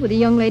Nathaniel with a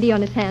young lady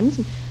on his hands,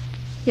 and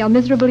see how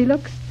miserable he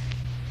looks.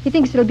 He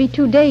thinks it'll be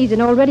 2 days,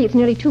 and already it's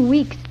nearly 2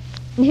 weeks.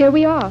 And here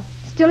we are,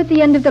 still at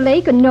the end of the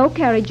lake, and no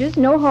carriages,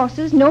 no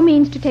horses, no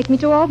means to take me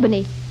to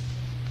Albany.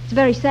 It's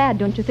very sad,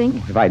 don't you think?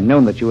 If I'd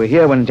known that you were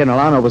here when General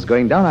Arnold was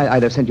going down,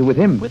 I'd have sent you with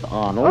him. With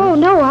Arnold? Oh,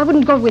 no, I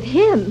wouldn't go with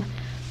him.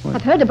 What?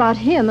 I've heard about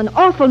him, an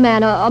awful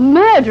man, a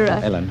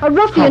murderer. Ellen, a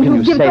ruffian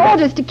who gives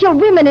orders to kill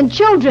women and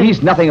children.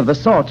 He's nothing of the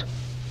sort.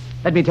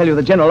 Let me tell you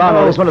that General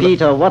Arnold is one of the...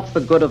 Peter, what's the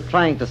good of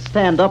trying to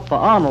stand up for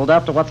Arnold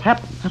after what's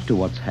happened? After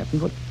what's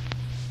happened? What?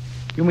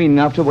 You mean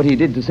after what he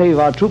did to save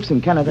our troops in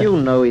Canada? You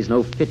know he's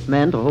no fit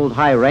man to hold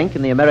high rank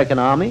in the American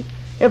army.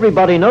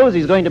 Everybody knows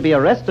he's going to be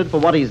arrested for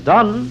what he's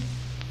done.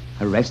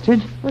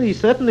 Arrested? Well, he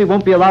certainly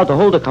won't be allowed to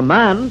hold a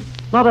command.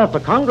 Not after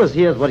Congress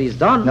hears what he's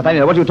done.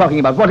 Nathaniel, what are you talking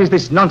about? What is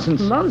this nonsense?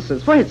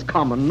 Nonsense? Why, it's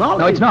common knowledge.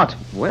 No, it's not.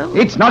 Well...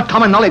 It's not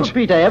common knowledge. Well,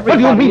 Peter,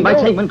 everybody... What do you mean by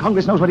saying when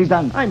Congress knows what he's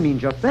done? I mean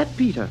just that,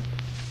 Peter.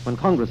 When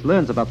Congress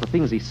learns about the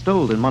things he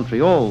stole in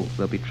Montreal,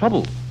 there'll be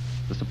trouble.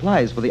 The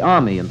supplies for the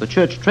army and the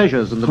church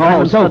treasures and the...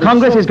 Oh, so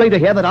Congress is going to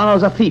hear that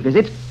Arnold's a thief, is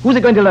it? Who's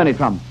it going to learn it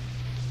from?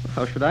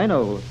 How should I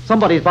know?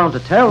 Somebody's bound to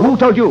tell. Who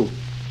told you?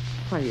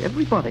 Why,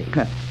 everybody.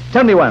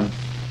 Tell me one.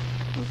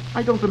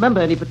 I don't remember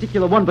any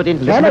particular one, but in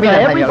Listen Canada, to me,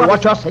 Nathaniel. everybody...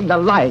 What you're saying is a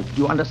lie.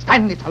 Do you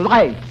understand? It's a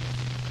lie.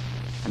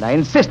 And I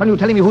insist on you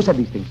telling me who said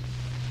these things.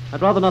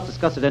 I'd rather not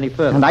discuss it any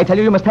further. And I tell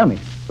you, you must tell me.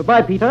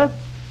 Goodbye, Peter.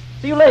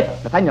 See you later.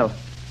 Nathaniel.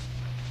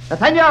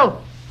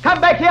 Nathaniel! Come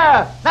back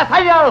here!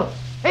 Nathaniel!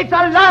 It's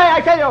a lie,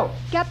 I tell you!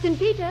 Captain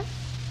Peter,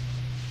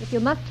 if you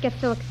must get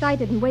so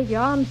excited and wave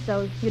your arms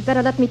so, you'd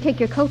better let me take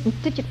your coat and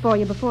stitch it for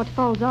you before it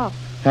falls off.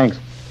 Thanks.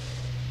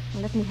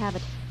 Well, let me have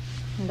it.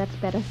 Well, that's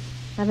better.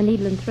 I have a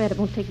needle and thread. It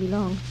won't take me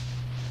long.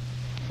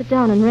 Sit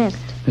down and rest.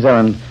 Miss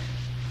Ellen,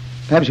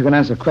 perhaps you can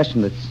answer a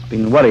question that's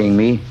been worrying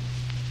me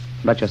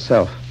about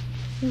yourself.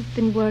 You've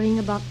been worrying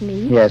about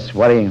me? Yes,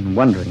 worrying and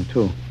wondering,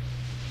 too.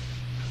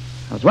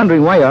 I was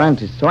wondering why your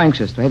aunt is so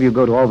anxious to have you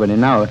go to Albany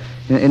now,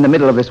 in the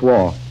middle of this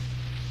war.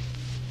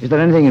 Is there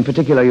anything in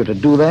particular you're to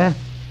do there?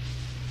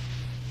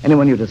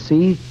 Anyone you're to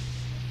see?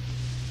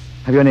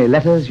 Have you any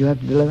letters you have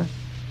to deliver?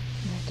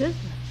 Letters?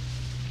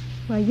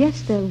 Why,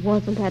 yes, there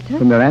was a letter.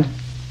 From your aunt?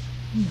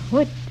 No,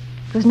 it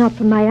was not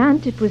from my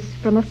aunt. It was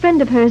from a friend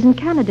of hers in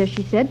Canada,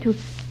 she said,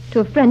 to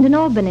a friend in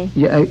Albany.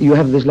 You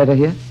have this letter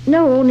here?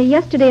 No, only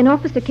yesterday an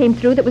officer came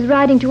through that was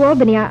riding to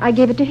Albany. I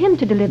gave it to him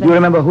to deliver. Do you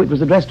remember who it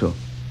was addressed to?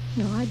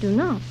 No, I do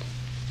not.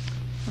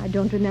 I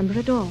don't remember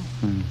at all.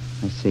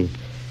 I see.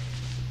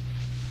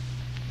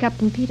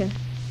 Captain Peter.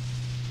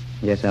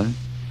 Yes, Ellen?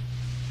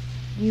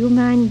 Do you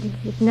mind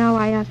if now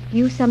I ask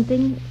you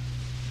something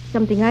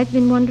I've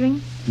been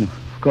wondering? No,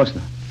 of course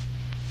not.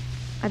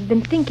 I've been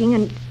thinking,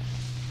 and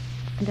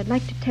I'd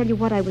like to tell you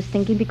what I was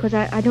thinking because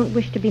I don't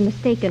wish to be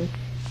mistaken.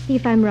 See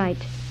if I'm right.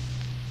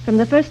 From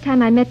the first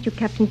time I met you,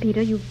 Captain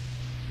Peter, you've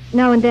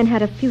now and then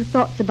had a few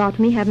thoughts about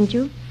me, haven't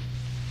you?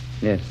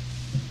 Yes.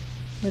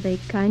 Were they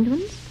kind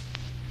ones?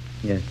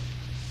 Yes.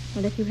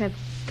 Well, if you have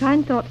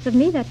kind thoughts of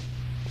me, that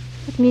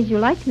means you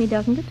like me,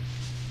 doesn't it?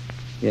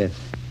 Yes.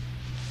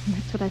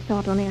 That's what I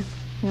thought, only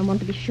I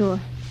want to be sure.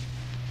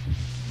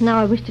 Now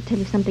I wish to tell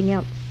you something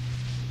else.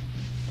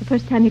 The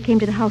first time you came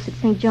to the house at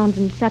St. John's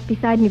and sat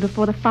beside me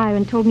before the fire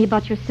and told me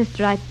about your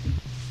sister, I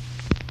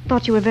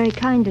thought you were very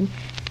kind, and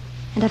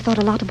I've thought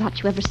a lot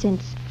about you ever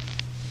since.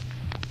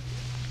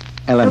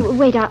 Ellen.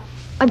 Wait,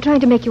 I'm trying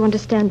to make you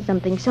understand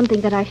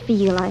something that I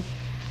feel.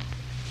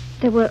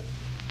 There were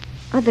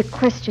other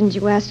questions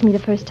you asked me the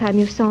first time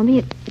you saw me.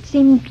 It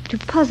seemed to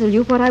puzzle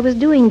you what I was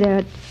doing there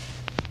at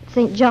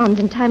St. John's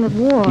in time of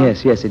war.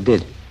 Yes, it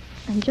did.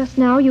 And just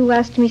now you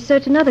asked me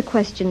certain other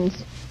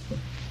questions.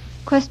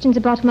 Questions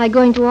about my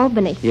going to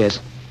Albany. Yes.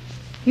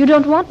 You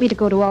don't want me to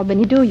go to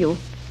Albany, do you?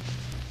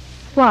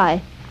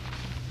 Why?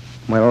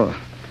 Well,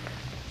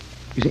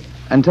 you see,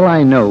 until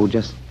I know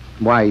just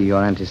why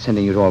your aunt is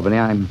sending you to Albany,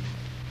 I'm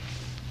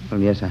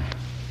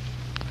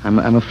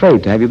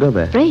afraid to have you go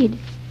there. Afraid?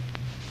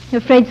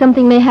 You're afraid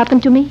something may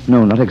happen to me?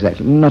 No, not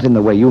exactly. Not in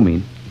the way you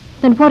mean.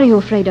 Then what are you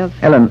afraid of?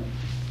 Ellen,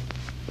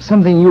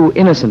 something you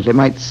innocently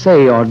might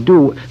say or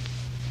do.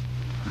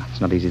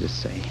 It's not easy to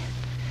say.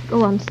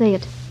 Go on, say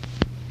it.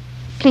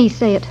 Please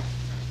say it.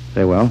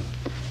 Very well.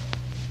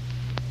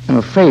 I'm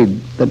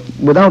afraid that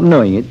without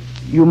knowing it,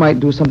 you might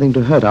do something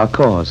to hurt our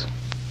cause.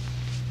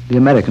 The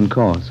American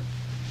cause.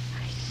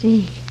 I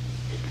see.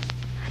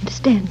 I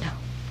understand now.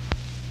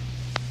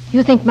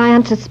 You think my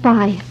aunt's a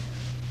spy.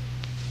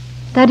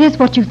 That is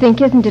what you think,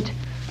 isn't it?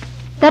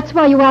 That's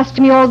why you asked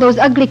me all those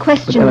ugly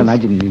questions. But Ellen, I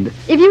didn't mean to.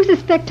 If you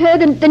suspect her,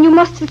 then you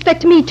must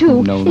suspect me,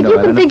 too. No, if you can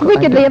Ellen, think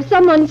wickedly of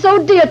someone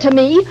so dear to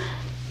me,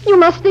 you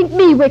must think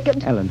me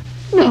wicked. Ellen.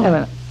 No.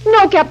 Ellen.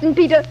 No, Captain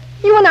Peter.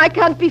 You and I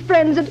can't be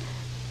friends, and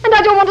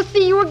I don't want to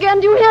see you again.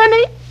 Do you hear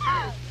me?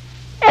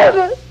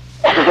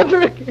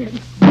 Ever again.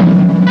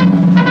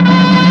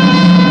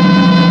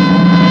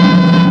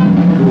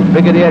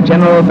 Brigadier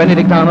General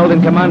Benedict Arnold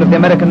in command of the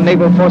American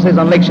Naval Forces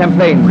on Lake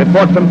Champlain.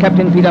 Report from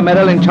Captain Peter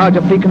Merrill in charge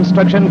of fleet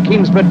construction,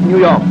 Keensburg, New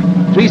York.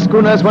 3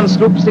 schooners, 1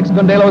 sloop, 6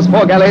 gondolas,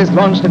 4 galleys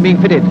launched and being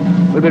fitted.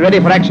 Will be ready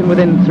for action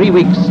within 3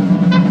 weeks.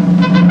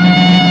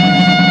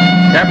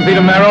 Captain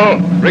Peter Merrill,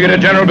 Brigadier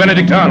General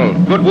Benedict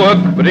Arnold. Good work,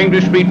 but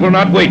English fleet will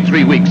not wait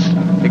 3 weeks.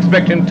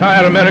 Expect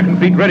entire American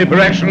fleet ready for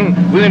action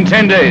within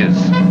 10 days.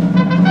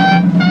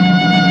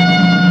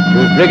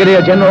 To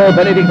Brigadier General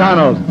Benedict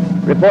Arnold.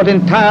 Report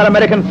entire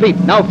American fleet,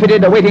 now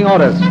fitted, awaiting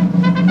orders.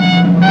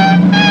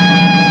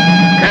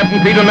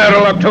 Captain Peter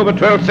Merrill, October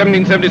 12,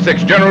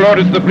 1776. General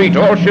orders to the fleet.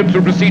 All ships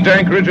will proceed to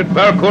anchorage at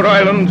Valcourt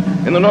Island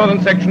in the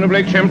northern section of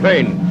Lake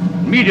Champlain.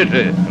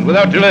 Immediately and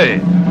without delay.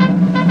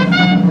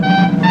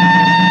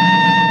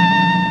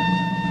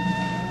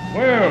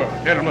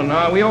 Well, gentlemen,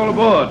 are we all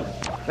aboard?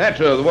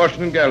 Thatcher, the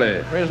Washington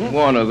galley. Present.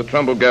 Warner, the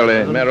Trumbull galley.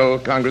 Present. Merrill,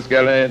 Congress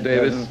galley.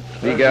 Davis,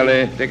 Lee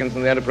galley.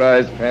 Dickinson, the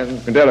Enterprise. Present.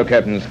 Condello,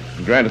 captains.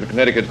 Grant of the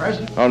Connecticut.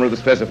 Present. Homer of the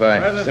Specify.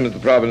 Present. Simmons,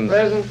 the Providence.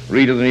 Present.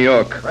 Reed of the New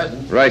York.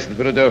 Present. Rice of the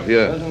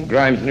Philadelphia. Present.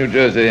 Grimes, New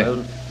Jersey.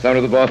 Present. Sumner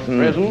of the Boston.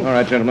 Present. All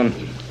right, gentlemen.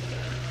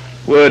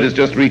 Word has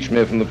just reached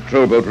me from the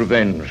patrol boat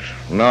Revenge.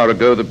 An hour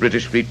ago, the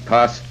British fleet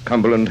passed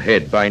Cumberland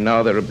Head. By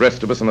now, they're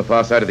abreast of us on the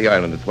far side of the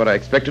island. It's what I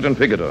expected and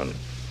figured on.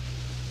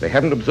 They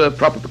haven't observed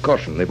proper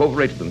precaution. They've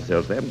overrated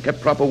themselves. They haven't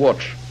kept proper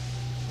watch.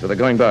 So they're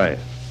going by.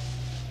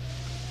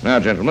 Now,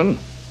 gentlemen,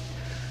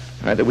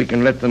 either we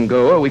can let them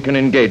go or we can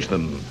engage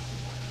them.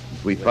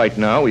 If we fight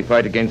now, we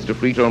fight against a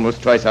fleet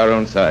almost twice our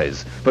own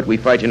size. But we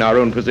fight in our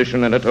own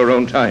position and at our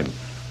own time.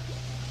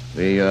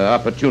 The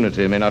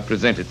opportunity may not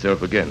present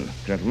itself again.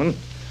 Gentlemen,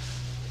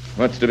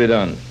 what's to be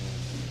done?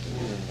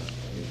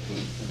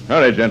 All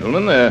right,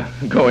 gentlemen, they're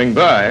going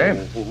by.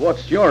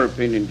 What's your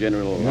opinion,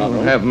 General? You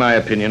don't have my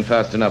opinion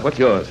fast enough. What's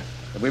yours?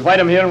 If we fight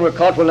them here and we're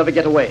caught, we'll never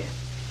get away.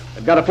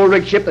 They've got a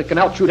full-rigged ship that can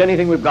outshoot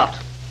anything we've got.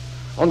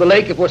 On the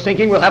lake, if we're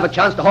sinking, we'll have a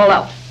chance to haul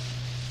out.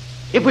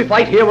 If we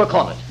fight here, we're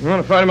cornered. You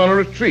want to fight them on a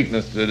retreat,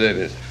 Mr.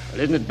 Davis?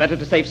 Well, isn't it better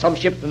to save some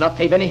ships than not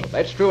save any?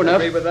 That's true enough.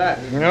 I agree with that.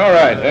 All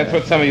right, that's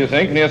what some of you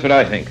think, and here's what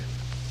I think.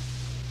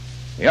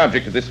 The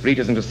object of this fleet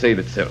isn't to save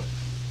itself.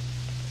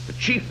 The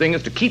chief thing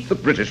is to keep the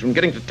British from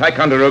getting to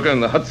Ticonderoga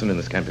and the Hudson in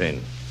this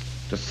campaign.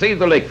 To save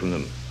the lake from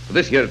them, for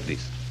this year at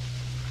least.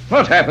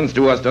 What happens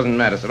to us doesn't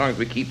matter so long as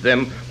we keep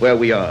them where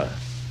we are.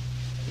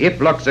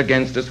 If luck's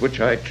against us, which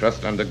I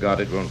trust under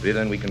God it won't be,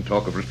 then we can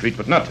talk of retreat,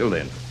 but not till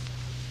then.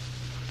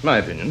 It's my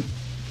opinion.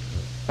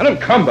 Let them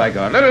come, by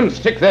God. Let them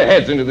stick their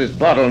heads into this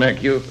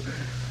bottleneck.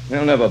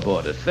 They'll never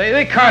board us.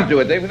 They can't do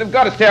it. They've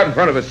got to stay out in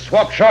front of us,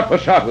 swap shot for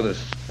shot with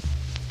us.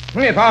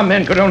 If our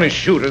men could only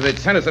shoot her, they'd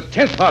send us a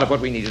 10th part of what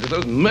we needed.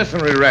 Those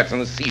mercenary rats on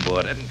the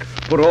seaboard and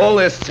put all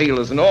their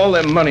sailors and all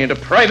their money into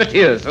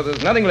privateers, so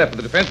there's nothing left for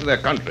the defense of their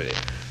country.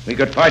 We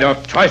could fight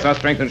off twice our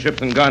strength in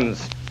ships and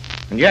guns.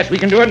 And yes, we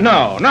can do it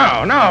now,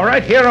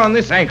 right here on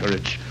this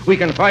anchorage. We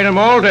can fight him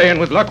all day, and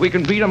with luck we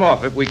can beat him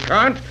off. If we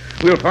can't,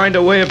 we'll find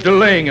a way of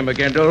delaying him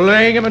again,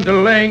 delaying him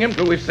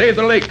till we've saved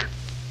the lake.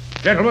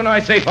 Gentlemen, I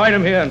say fight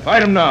him here and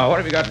fight him now. What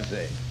have you got to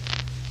say?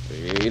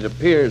 It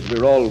appears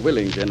we're all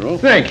willing, General.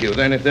 Thank you.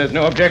 Then if there's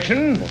no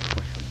objection...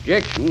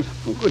 Objections?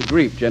 Oh, good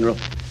grief, General.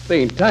 There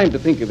ain't time to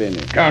think of any.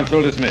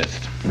 Council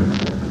dismissed.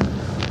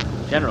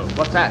 General,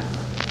 what's that?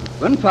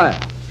 Gunfire.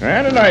 I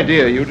had an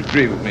idea you'd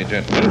agree with me,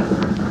 gentlemen.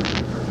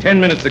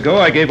 10 minutes ago,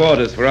 I gave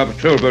orders for our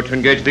patrol boat to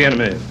engage the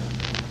enemy.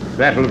 The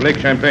Battle of Lake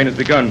Champlain has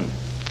begun.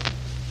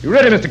 You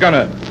ready, Mr.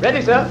 Gunner?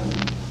 Ready, sir.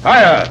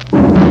 Fire!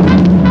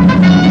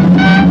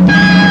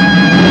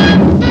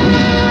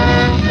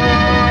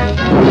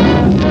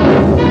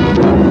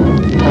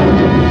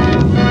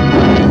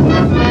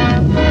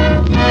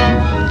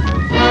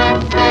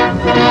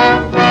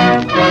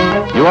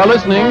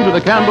 listening to the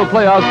Campbell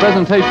Playhouse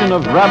presentation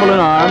of Rabble in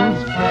Arms,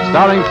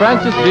 starring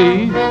Francis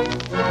D.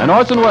 and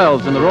Orson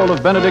Welles in the role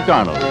of Benedict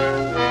Arnold.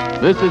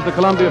 This is the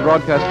Columbia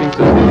Broadcasting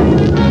System.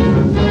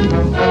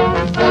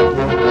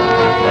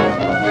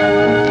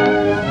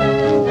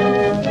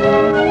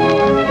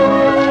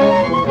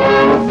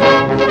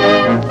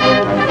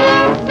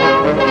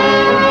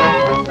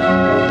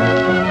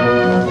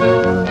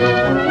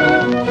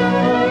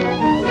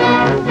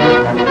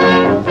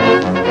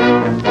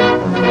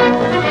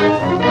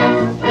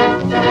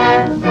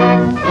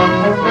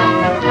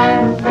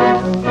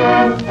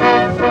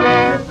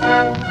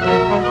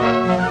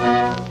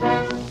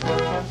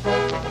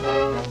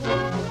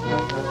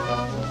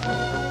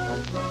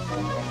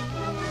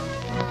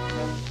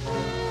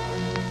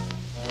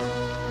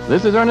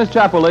 This is Ernest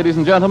Chappell, ladies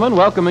and gentlemen,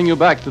 welcoming you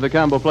back to the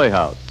Campbell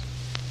Playhouse.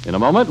 In a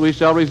moment, we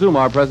shall resume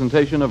our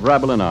presentation of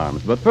Rabble in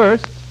Arms. But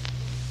first,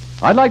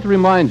 I'd like to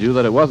remind you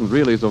that it wasn't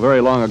really so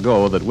very long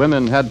ago that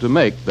women had to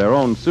make their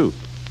own soup.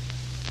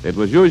 It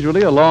was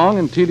usually a long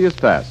and tedious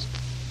task.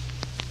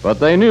 But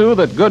they knew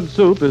that good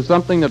soup is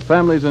something that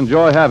families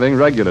enjoy having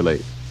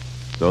regularly.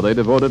 So they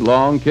devoted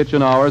long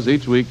kitchen hours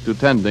each week to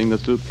tending the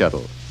soup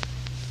kettle.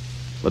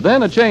 But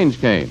then a change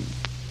came,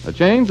 a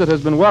change that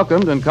has been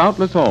welcomed in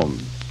countless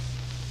homes.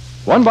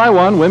 One by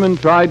one, women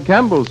tried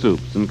Campbell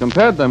soups and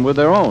compared them with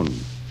their own.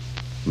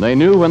 And they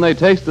knew when they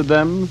tasted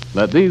them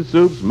that these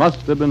soups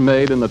must have been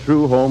made in the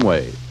true home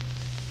way.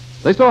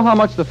 They saw how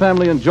much the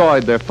family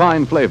enjoyed their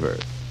fine flavor.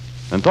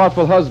 And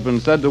thoughtful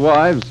husbands said to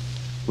wives,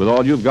 "With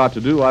all you've got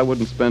to do, I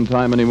wouldn't spend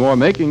time anymore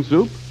making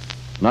soup.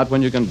 Not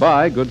when you can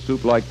buy good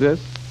soup like this."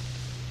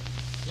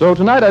 So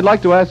tonight I'd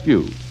like to ask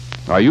you,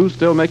 are you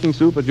still making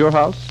soup at your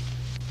house?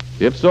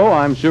 If so,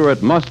 I'm sure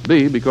it must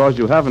be because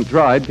you haven't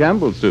tried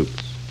Campbell soups.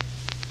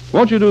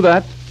 Won't you do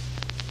that?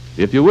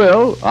 If you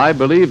will, I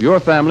believe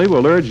your family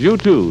will urge you,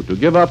 too, to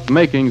give up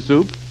making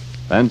soup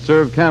and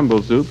serve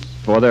Campbell soups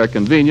for their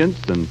convenience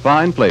and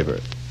fine flavor.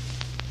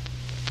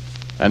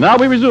 And now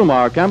we resume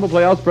our Campbell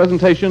Playhouse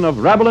presentation of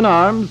Rabble in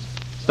Arms,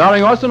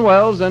 starring Orson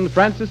Welles and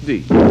Francis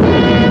D.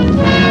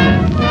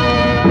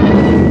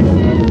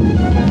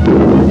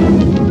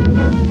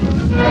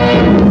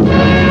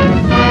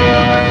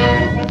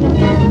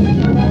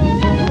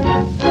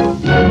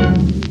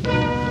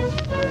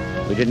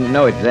 We didn't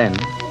know it then,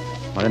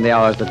 or in the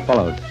hours that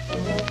followed.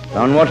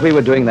 On what we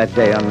were doing that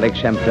day on Lake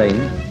Champlain,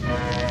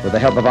 with the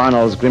help of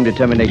Arnold's grim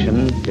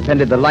determination,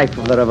 depended the life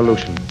of the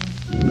revolution,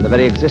 and the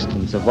very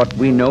existence of what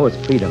we know as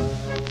freedom.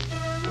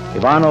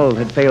 If Arnold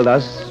had failed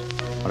us,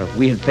 or if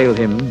we had failed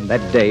him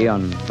that day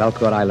on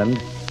Valcour Island,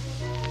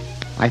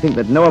 I think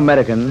that no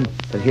American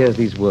that hears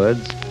these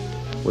words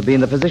would be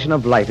in the position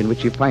of life in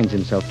which he finds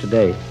himself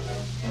today.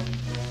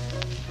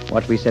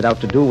 What we set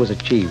out to do was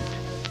achieved.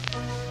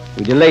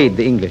 We delayed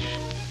the English.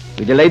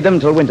 We delayed them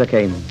till winter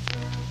came.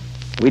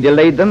 We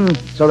delayed them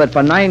so that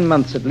for 9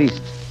 months at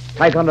least,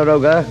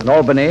 Ticonderoga and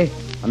Albany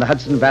and the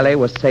Hudson Valley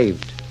were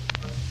saved.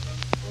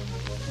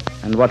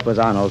 And what was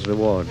Arnold's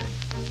reward?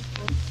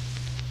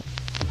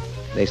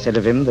 They said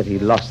of him that he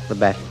lost the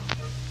battle.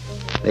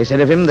 They said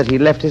of him that he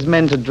left his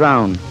men to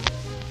drown.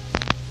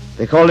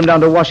 They called him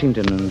down to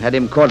Washington and had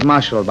him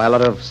court-martialed by a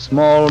lot of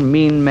small,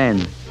 mean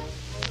men.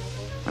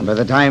 And by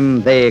the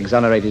time they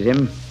exonerated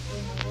him,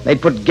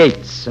 they'd put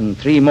Gates and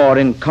 3 more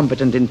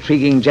incompetent,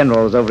 intriguing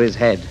generals over his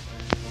head.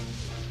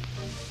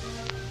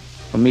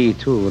 For me,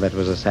 too, that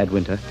was a sad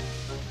winter.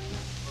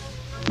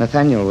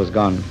 Nathaniel was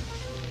gone,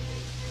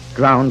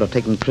 drowned or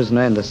taken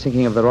prisoner in the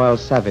sinking of the Royal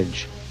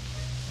Savage.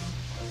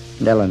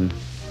 And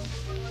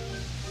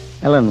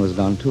Ellen was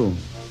gone, too.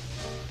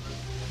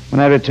 When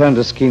I returned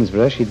to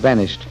Skenesborough, she'd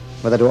vanished.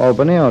 Whether to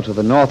Albany or to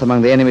the north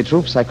among the enemy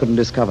troops, I couldn't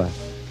discover.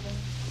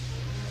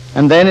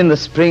 And then in the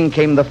spring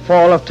came the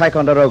fall of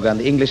Ticonderoga, and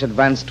the English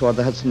advanced toward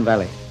the Hudson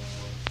Valley.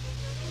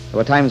 There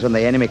were times when the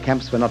enemy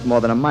camps were not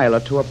more than a mile or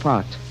 2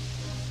 apart.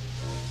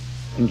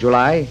 In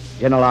July,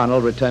 General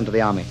Arnold returned to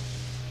the army.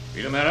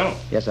 Peter Merrill?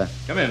 Yes, sir.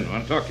 Come in. I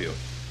want to talk to you.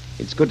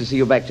 It's good to see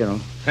you back, General.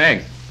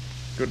 Thanks.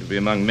 Good to be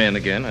among men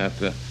again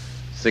after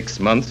 6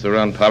 months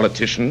around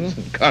politicians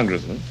and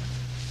congressmen.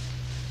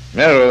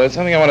 Merrill, there's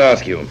something I want to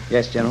ask you.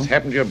 Yes, General. What's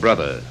happened to your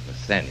brother,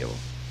 Nathaniel?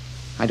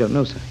 I don't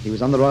know, sir. He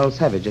was on the Royal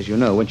Savage, as you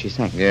know, when she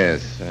sank.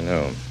 Yes, I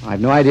know.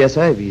 I've no idea,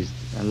 sir, if he's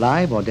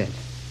alive or dead.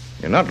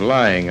 You're not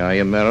lying, are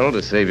you, Merrill,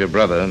 to save your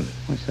brother?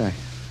 Why, sir,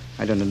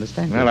 I don't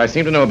understand. Well, I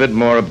seem to know a bit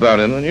more about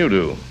him than you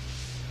do.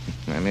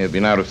 I may have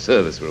been out of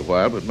service for a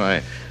while, but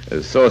my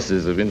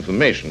sources of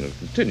information have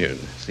continued.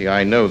 See,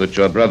 I know that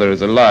your brother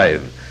is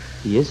alive.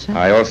 He is, sir?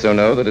 I also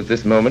know that at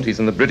this moment he's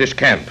in the British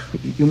camp.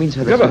 You mean, sir,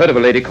 Have you ever heard of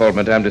a lady called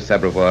Madame de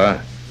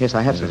Sabrevois? Yes,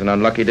 I have, sir. It was an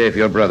unlucky day for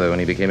your brother when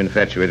he became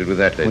infatuated with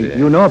that lady. Well,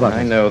 you know about it.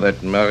 I know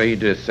that Marie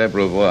de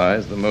Sabrevois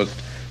is the most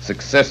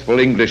successful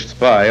English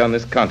spy on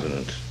this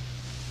continent.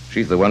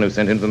 She's the one who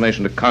sent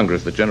information to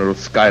Congress that General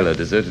Schuyler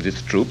deserted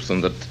his troops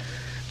and that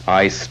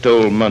I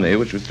stole money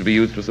which was to be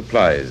used for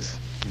supplies.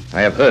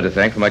 I have her to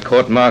thank for my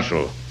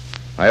court-martial.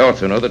 I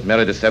also know that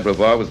Marie de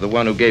Sabrevois was the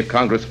one who gave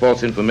Congress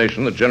false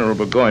information that General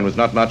Burgoyne was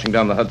not marching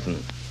down the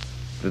Hudson,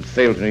 but had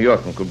sailed to New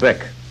York from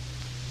Quebec.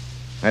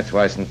 That's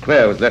why St.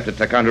 Clair was left at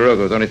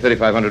Ticonderoga with only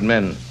 3,500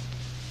 men.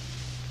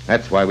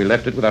 That's why we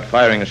left it without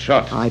firing a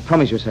shot. I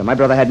promise you, sir, my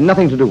brother had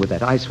nothing to do with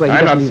that. I swear he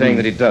I'm not doesn't saying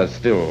even... that he does,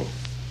 still.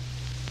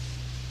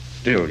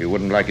 Still, you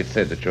wouldn't like it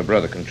said that your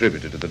brother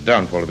contributed to the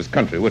downfall of his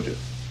country, would you?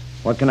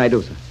 What can I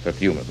do, sir?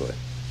 Perfume, my boy.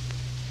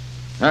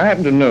 I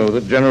happen to know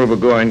that General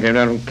Burgoyne came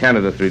down from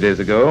Canada 3 days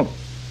ago.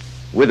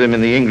 With him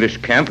in the English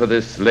camp are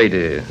this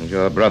lady and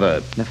your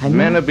brother. Nathaniel?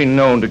 Men have been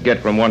known to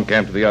get from one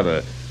camp to the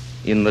other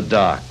in the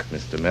dark,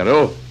 Mr.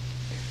 Merrill.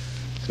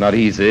 It's not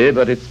easy,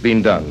 but it's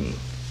been done.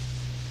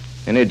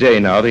 Any day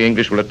now, the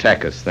English will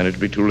attack us. Then it'll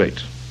be too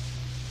late.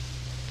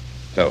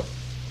 So,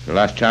 your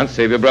last chance,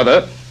 save your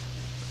brother.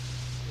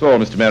 That's all,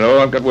 Mr. Merrill.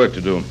 I've got work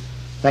to do.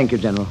 Thank you,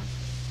 General.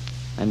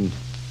 And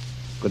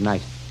good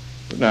night.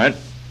 Good night.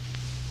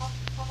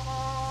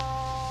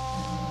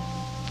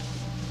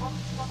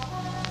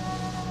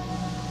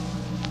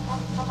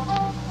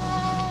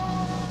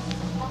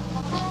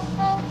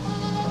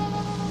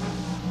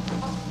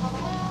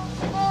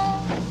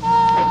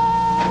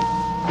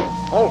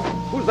 Oh,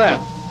 who's there?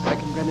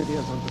 Second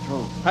Grenadiers on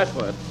patrol.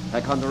 Password.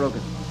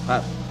 Ticonderoga.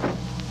 Pass.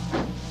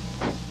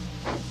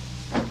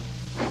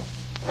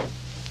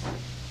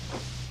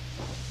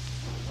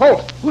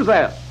 Halt! Who's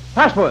there?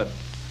 Password.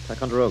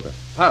 Ticonderoga.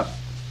 Pass.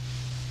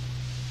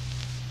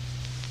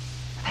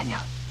 Nathaniel.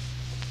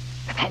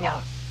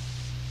 Nathaniel.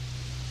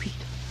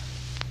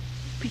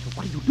 Peter,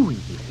 what are you doing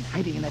here?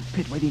 Hiding in that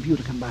pit, waiting for you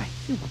to come by.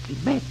 You must be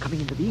mad coming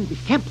into the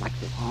English camp like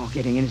this. Oh,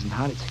 getting in isn't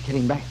hard. It's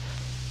getting back.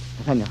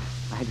 Nathaniel,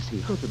 I had to see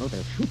you. Don't you know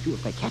they'll shoot you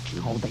if they catch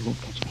you? Oh, they won't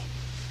catch me.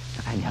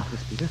 Nathaniel.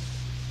 Yes, Peter?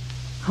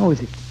 How is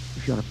it,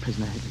 if you're a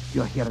prisoner, if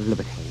you're here at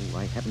liberty? Oh,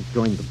 I haven't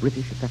joined the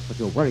British, if that's what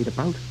you're worried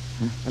about.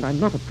 Huh? And I'm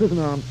not a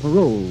prisoner on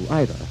parole,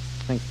 either,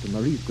 thanks to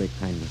Marie's great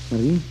kindness.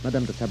 Marie?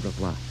 Madame de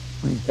Sabravois.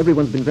 Oh, yes.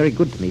 Everyone's been very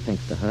good to me,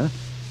 thanks to her.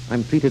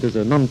 I'm treated as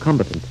a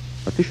non-combatant.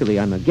 Officially,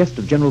 I'm a guest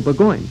of General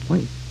Burgoyne.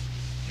 Wait,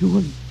 you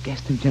a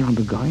guest of General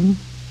Burgoyne?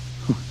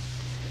 Huh.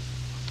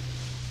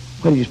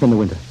 Where did you spend the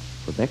winter?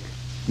 Quebec?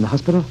 In the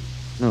hospital?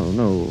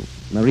 No,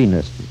 Marie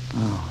nursed me.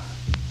 Oh.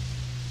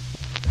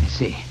 I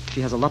see.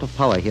 She has a lot of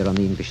power here on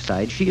the English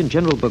side. She and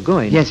General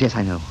Burgoyne... Yes,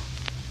 I know.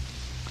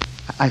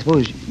 I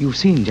suppose you've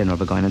seen General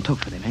Burgoyne and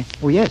talked with him, eh?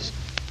 Oh, yes.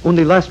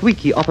 Only last week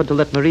he offered to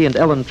let Marie and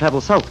Ellen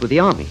travel south with the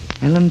army.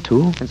 Ellen,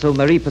 too? And so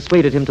Marie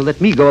persuaded him to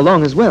let me go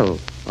along as well.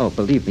 Oh,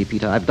 believe me,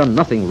 Peter, I've done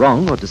nothing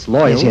wrong or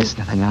disloyal. Yes,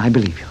 Nathaniel, I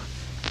believe you.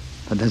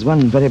 But there's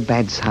one very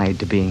bad side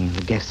to being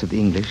the guest of the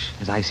English,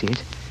 as I see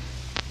it.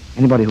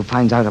 Anybody who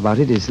finds out about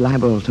it is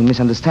liable to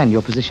misunderstand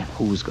your position.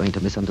 Who's going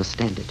to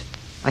misunderstand it?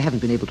 I haven't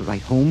been able to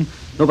write home.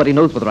 Nobody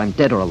knows whether I'm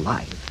dead or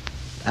alive.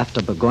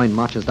 After Burgoyne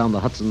marches down the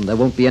Hudson, there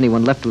won't be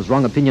anyone left whose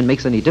wrong opinion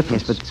makes any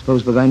difference. Yes, but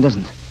suppose Burgoyne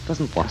doesn't.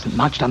 Doesn't what? Doesn't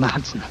march down the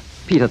Hudson.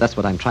 Peter, that's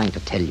what I'm trying to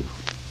tell you.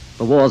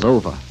 The war's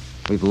over.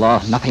 We've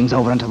lost. Nothing's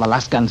over until the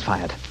last gun's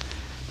fired.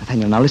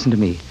 Nathaniel, now listen to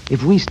me.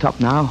 If we stop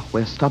now,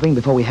 we're stopping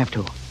before we have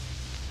to.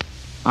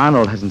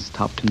 Arnold hasn't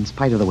stopped in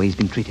spite of the way he's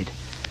been treated.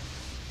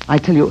 I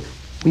tell you,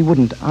 we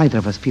wouldn't either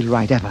of us feel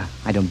right ever,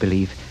 I don't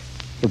believe,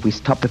 if we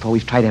stopped before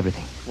we've tried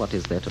everything. What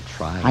is there to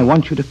try? I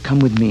want you to come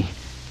with me.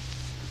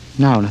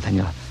 Now,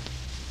 Nathaniel.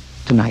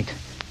 Tonight.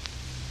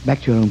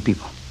 Back to your own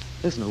people.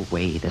 There's no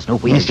way. There's no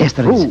way. Yes,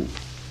 there is. Who? You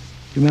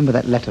remember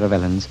that letter of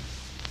Ellen's?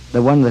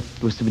 The one that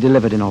was to be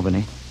delivered in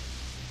Albany?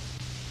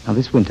 Now,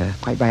 this winter,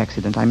 quite by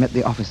accident, I met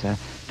the officer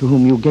to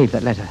whom you gave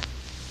that letter.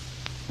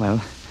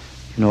 Well,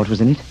 you know what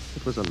was in it?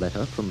 It was a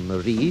letter from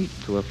Marie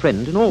to a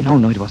friend in Albany.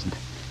 No, it wasn't.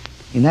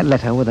 In that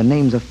letter were the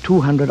names of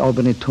 200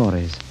 Albany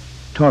Tories.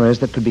 Tories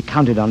that could be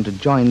counted on to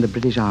join the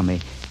British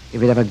Army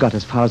if it ever got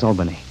as far as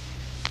Albany.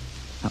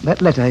 Now,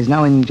 that letter is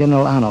now in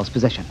General Arnold's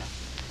possession.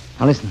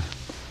 Now, listen.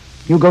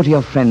 You go to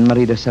your friend,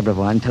 Marie de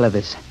Sabravois, and tell her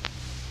this.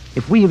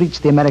 If we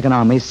reach the American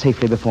army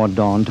safely before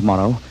dawn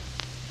tomorrow,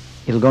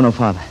 it'll go no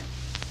farther.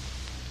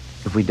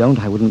 If we don't,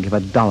 I wouldn't give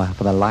 $1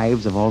 for the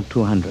lives of all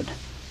 200.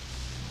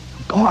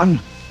 Go on.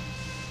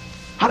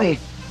 Hurry.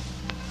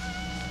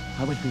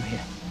 I'll wait for you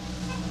here.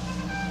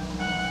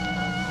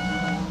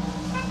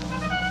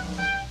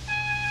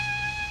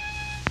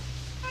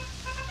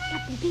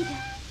 Captain Peter.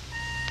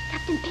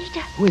 Captain Peter.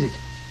 Who is it?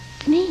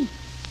 It's me,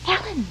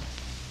 Ellen.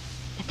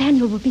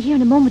 Nathaniel will be here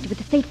in a moment with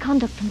the safe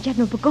conduct from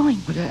General Burgoyne.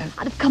 But,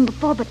 I'd have come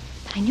before, but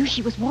I knew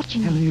she was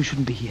watching Ellen, me. you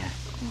shouldn't be here.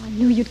 Oh, I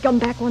knew you'd come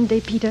back one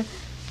day, Peter.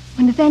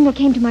 When Nathaniel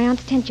came to my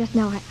aunt's tent just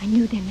now, I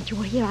knew then that you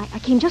were here. I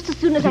came just as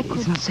soon as I could.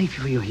 It's not safe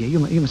for you here.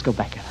 You must go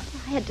back, Ellen.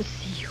 I had to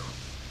see you.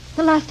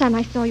 The last time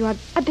I saw you, I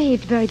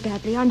behaved very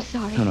badly. I'm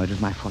sorry. No, it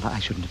was my fault. I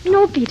shouldn't have.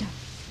 No, Peter.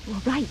 You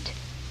were right.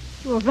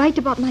 You were right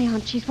about my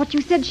aunt. She's what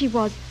you said she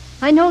was.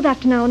 I know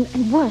that now,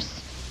 and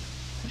worse.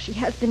 She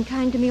has been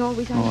kind to me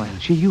always. Oh, Ellen,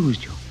 she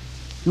used you.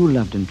 You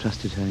loved and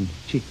trusted her, and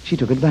she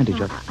took advantage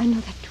of it. I know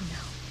that too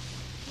now.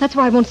 That's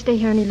why I won't stay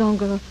here any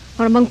longer,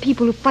 or among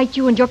people who fight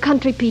you and your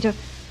country, Peter.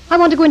 I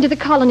want to go into the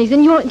colonies,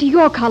 into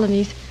your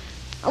colonies.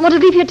 I want to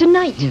leave here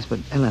tonight. Yes, but,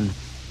 Ellen,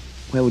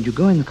 where would you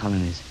go in the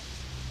colonies?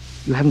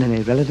 You haven't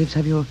any relatives,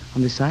 have you,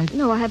 on this side?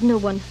 No, I have no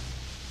one.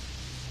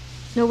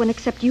 No one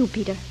except you,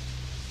 Peter.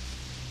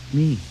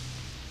 Me?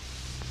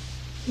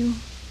 You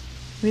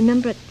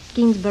Remember at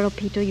Skeensboro,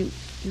 Peter, you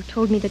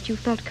told me that you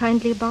felt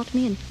kindly about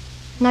me,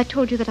 and I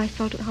told you that I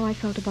felt how I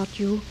felt about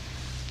you.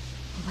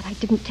 What I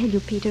didn't tell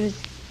you, Peter, is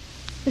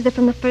that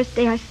from the first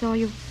day I saw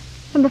you,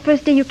 from the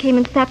first day you came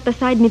and sat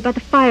beside me by the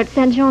fire at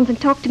St. John's and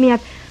talked to me,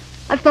 I've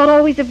thought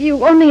always of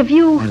you, only of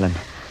you. Ellen.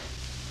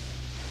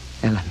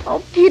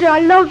 Oh, Peter,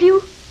 I love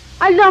you.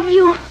 I love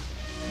you.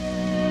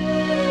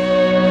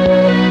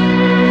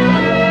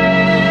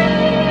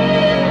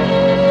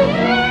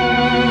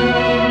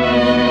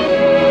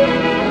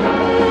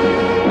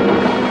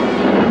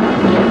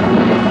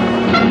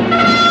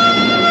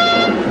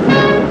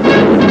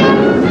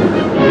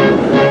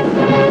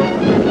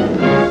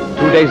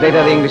 2 days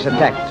later, the English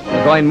attacked,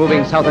 Burgoyne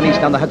moving south and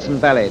east down the Hudson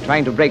Valley,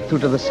 trying to break through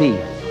to the sea.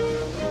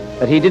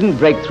 But he didn't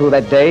break through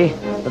that day.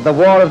 That the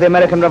war of the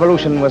American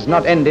Revolution was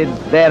not ended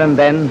there and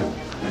then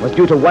was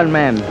due to one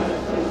man,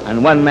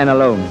 and one man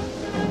alone,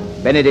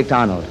 Benedict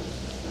Arnold.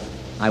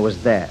 I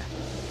was there,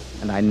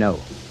 and I know.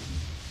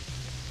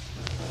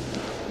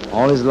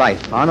 All his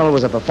life, Arnold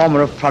was a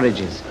performer of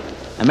prodigies,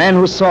 a man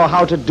who saw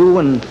how to do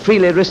and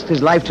freely risked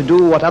his life to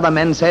do what other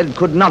men said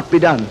could not be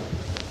done.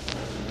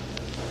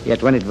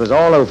 Yet when it was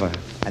all over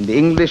and the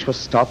English were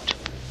stopped,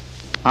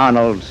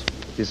 Arnold,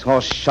 his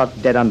horse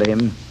shot dead under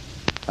him,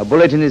 a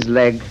bullet in his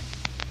leg,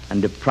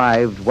 and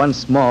deprived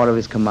once more of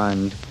his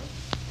command,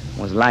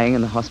 was lying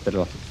in the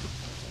hospital.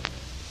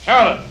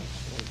 Charlotte,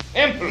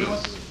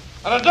 impudence.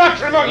 And a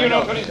doctor among you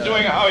knows what he's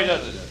doing or how he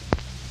does it.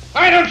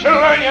 Why don't you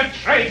learn your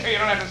trade so you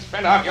don't have to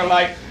spend half your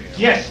life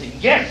guessing,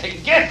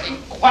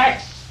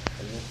 quacks.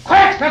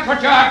 Quacks, that's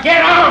what you are.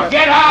 Get out!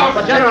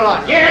 The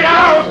General. Get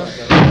out!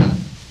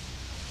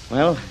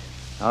 Well,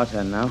 our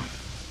turn now.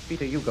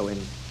 Peter, you go in.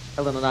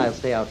 Ellen and I'll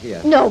stay out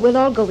here. No, we'll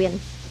all go in.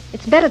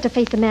 It's better to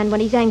face a man when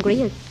he's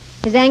angry.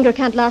 His anger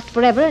can't last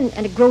forever,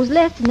 and it grows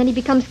less, and then he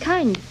becomes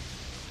kind.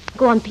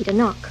 Go on, Peter,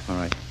 knock. All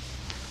right.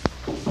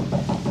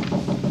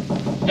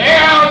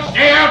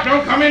 Stay out,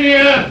 don't come in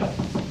here.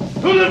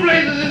 Who the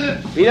blazes is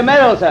it? Peter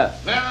Merrill, sir.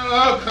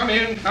 Well, come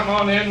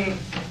on in.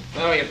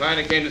 Oh, you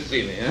finally came to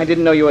see me, huh? I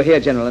didn't know you were here,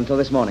 General, until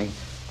this morning.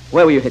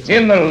 Where were you hit, sir?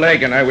 In the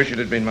leg, and I wish it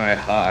had been my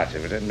heart.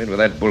 If it hadn't been with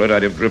that bullet,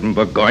 I'd have driven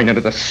Burgoyne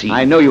into the sea.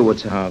 I know you would,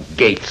 sir. Oh,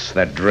 Gates,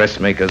 that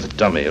dressmaker's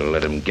dummy, will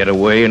let him get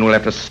away, and we'll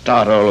have to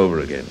start all over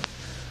again.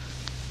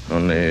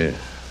 Only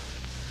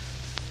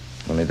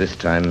this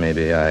time,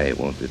 maybe I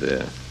won't be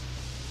there.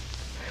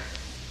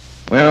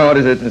 Well, what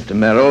is it, Mr.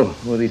 Merrill?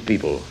 Who are these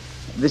people?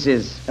 This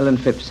is Ellen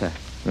Phipps, sir.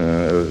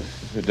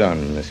 Sit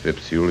down, Miss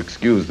Phipps. You'll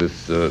excuse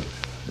this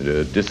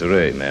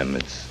disarray, ma'am.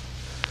 It's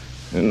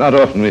not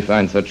often we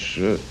find such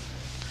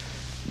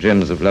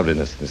gems of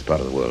loveliness in this part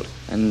of the world.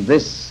 And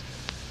this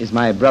is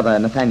my brother,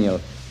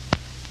 Nathaniel.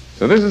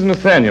 So this is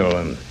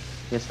Nathaniel.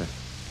 Yes, sir.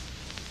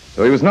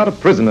 So he was not a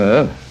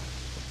prisoner.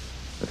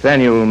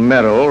 Nathaniel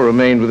Merrill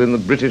remained within the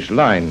British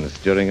lines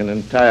during an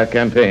entire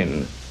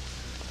campaign.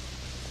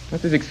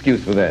 What's his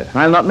excuse for that?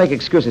 I'll not make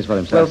excuses for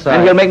himself. Well, sir,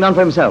 and he'll make none for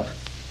himself.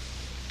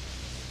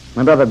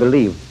 My brother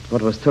believed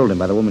what was told him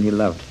by the woman he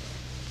loved.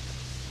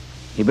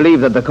 He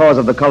believed that the cause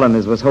of the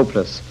colonies was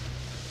hopeless,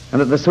 and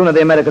that the sooner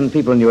the American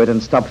people knew it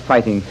and stopped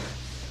fighting,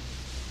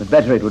 the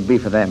better it would be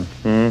for them.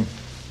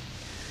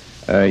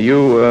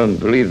 You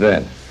believe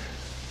that?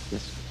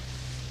 Yes,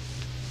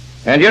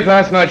 sir. And yet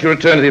last night you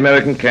returned to the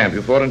American camp.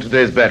 You fought in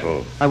today's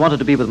battle. I wanted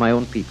to be with my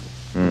own people,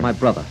 with my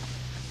brother.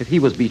 If he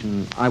was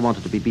beaten, I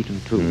wanted to be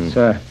beaten too.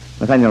 Sir,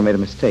 Nathaniel made a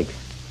mistake.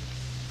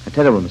 A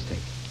terrible mistake.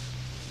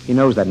 He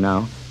knows that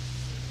now.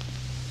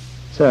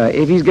 Sir,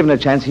 if he's given a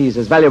chance, he's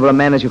as valuable a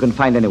man as you can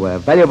find anywhere.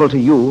 Valuable to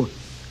you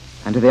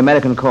and to the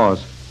American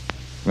cause.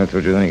 That's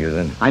what you think, is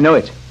it? I know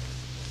it.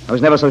 I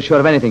was never so sure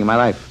of anything in my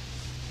life.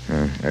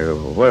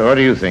 What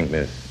do you think,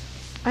 miss?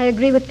 I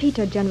agree with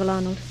Peter, General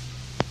Arnold.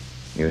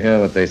 You hear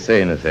what they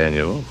say,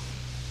 Nathaniel.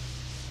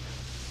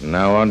 From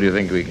now on, do you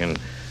think we can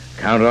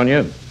count on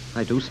you?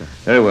 I do, sir.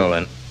 Very well,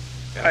 then.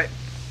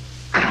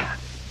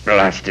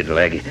 Blasted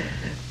leg.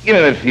 Give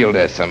me that field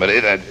desk,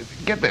 somebody.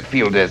 Get that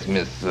field desk,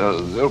 miss.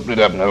 Open it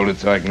up and hold it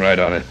so I can write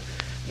on it.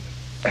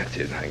 That's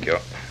it, thank you.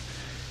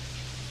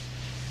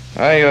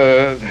 I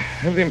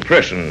have the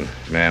impression,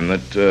 ma'am,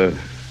 that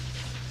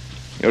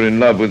you're in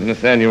love with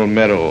Nathaniel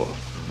Merrill.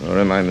 Or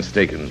am I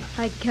mistaken?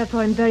 I care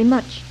for him very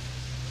much.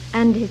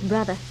 And his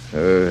brother.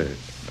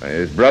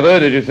 His brother,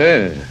 did you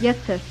say? Yes,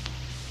 sir.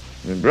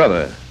 His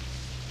brother?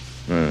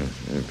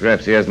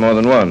 Perhaps he has more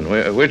than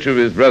one. Which of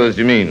his brothers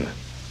do you mean?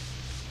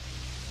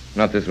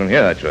 Not this one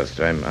here, I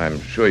trust. I'm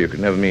sure you could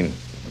never mean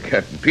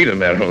Captain Peter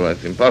Merrill.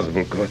 That's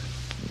impossible, of course.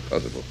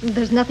 Impossible.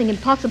 There's nothing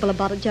impossible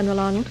about it, General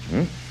Arnold.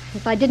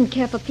 If I didn't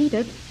care for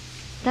Peter,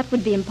 that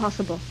would be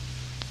impossible.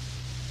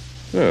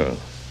 Oh.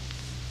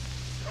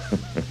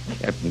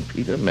 Captain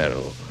Peter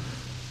Merrill.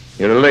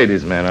 You're a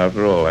ladies' man,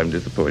 after all. I'm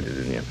disappointed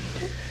in you.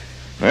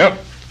 Well,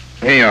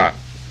 here you are.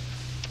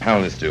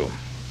 How'll this do?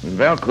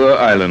 Valcour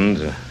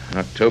Island,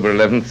 October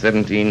 11th,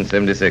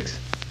 1776.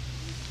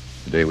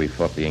 The day we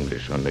fought the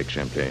English on Lake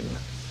Champlain.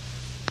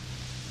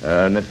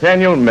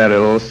 Nathaniel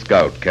Merrill,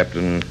 scout.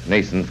 Captain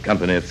Nason's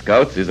company of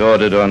scouts is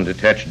ordered on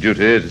detached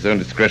duty at his own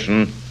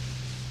discretion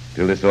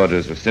Till this order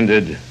is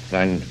rescinded,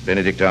 signed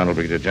Benedict Arnold,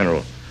 Brigadier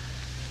General.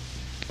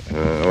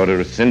 Order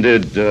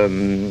rescinded,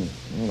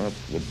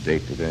 what's the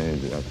date today?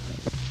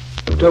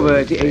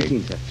 October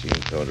 18th, sir.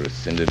 18th. Order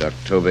rescinded,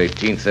 October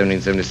 18th,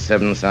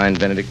 1777, signed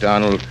Benedict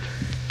Arnold,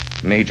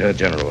 Major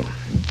General.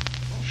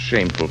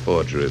 Shameful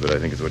forgery, but I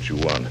think it's what you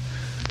want.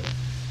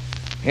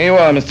 Here you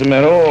are, Mr.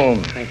 Merrill.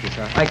 Thank you,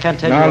 sir. I can't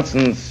tell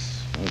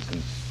Nonsense.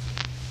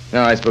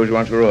 Now, I suppose you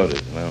want your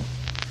orders. Well,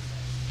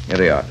 here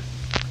they are.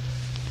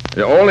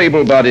 All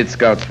able-bodied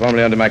scouts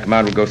formerly under my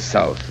command will go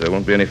south. There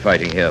won't be any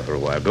fighting here for a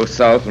while. Go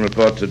south and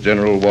report to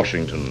General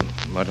Washington.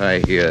 From what I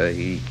hear,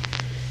 he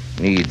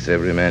needs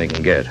every man he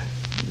can get.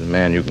 He's a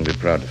man you can be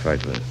proud to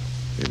fight with.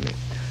 Excuse me.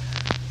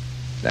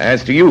 Now,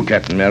 as to you,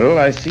 Captain Merrill,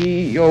 I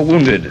see you're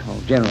wounded.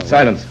 Oh, General.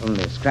 Silence.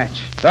 Only a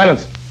scratch.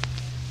 Silence.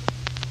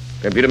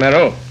 Peter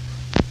Merrill,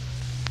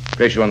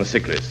 place you on the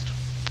sick list.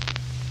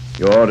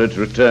 You're ordered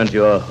to return to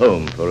your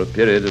home for a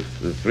period of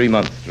 3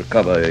 months to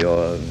recover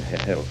your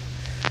health.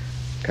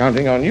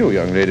 Counting on you,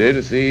 young lady,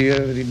 to see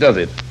that he does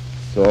it.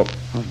 So...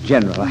 Oh,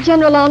 General.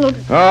 General Arnold.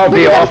 Oh,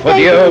 be off with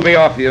you. Be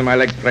off with you. My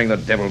leg's playing the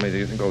devil with me. Do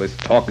you think all this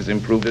talk has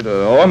improved it?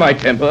 Or my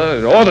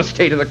temper? Or the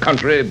state of the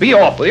country? Be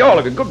off with you, all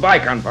of you. Goodbye,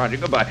 confound you.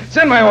 Goodbye.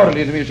 Send my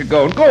orderly to me as you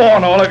go. And go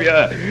on, all of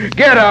you.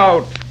 Get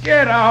out.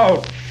 Get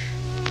out.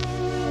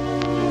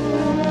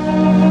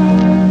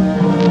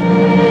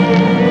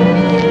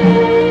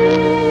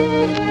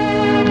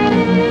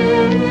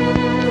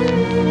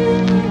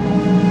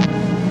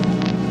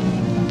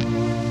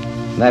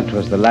 That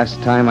was the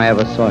last time I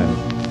ever saw him.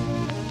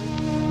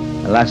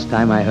 The last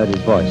time I heard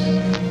his voice.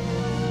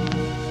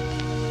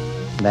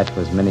 That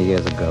was many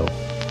years ago.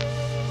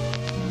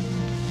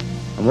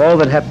 Of all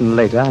that happened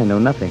later, I know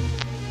nothing.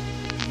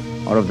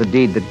 Or of the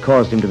deed that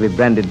caused him to be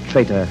branded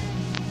traitor,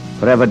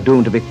 forever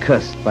doomed to be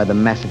cursed by the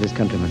mass of his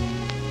countrymen.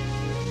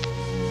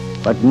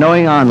 But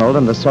knowing Arnold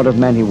and the sort of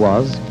man he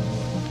was,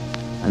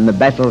 and the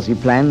battles he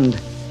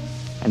planned,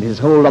 and his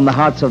hold on the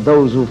hearts of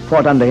those who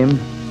fought under him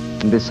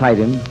and beside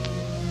him,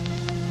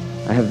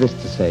 I have this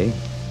to say,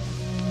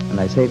 and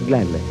I say it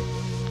gladly.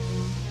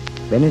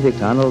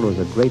 Benedict Arnold was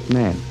a great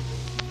man,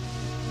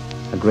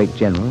 a great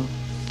general,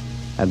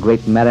 a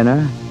great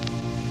mariner,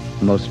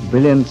 the most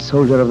brilliant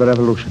soldier of the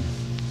Revolution.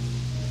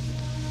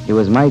 He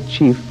was my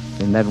chief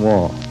in that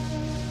war,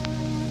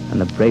 and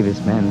the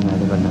bravest man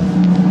I've ever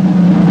known.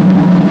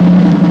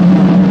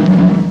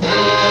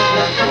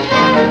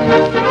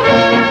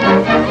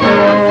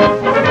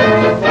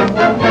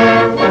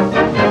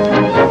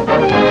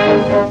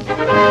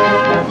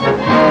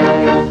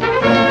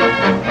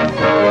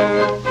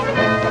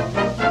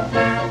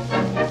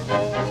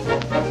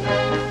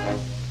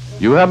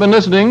 You have been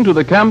listening to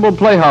the Campbell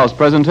Playhouse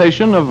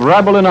presentation of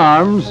Rebel in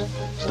Arms,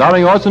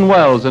 starring Orson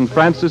Welles and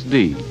Francis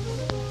D.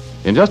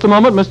 In just a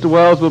moment, Mr.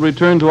 Welles will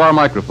return to our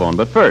microphone.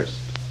 But first,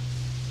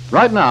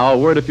 right now, a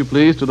word, if you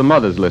please, to the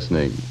mothers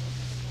listening.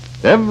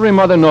 Every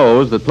mother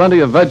knows that plenty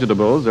of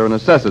vegetables are a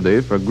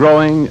necessity for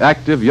growing,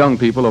 active young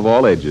people of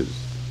all ages.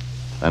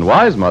 And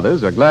wise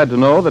mothers are glad to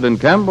know that in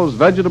Campbell's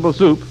vegetable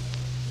soup,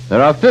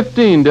 there are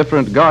 15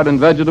 different garden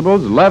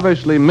vegetables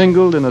lavishly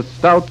mingled in a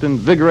stout,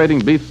 invigorating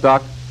beef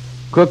stock,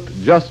 cooked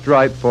just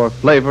right for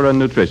flavor and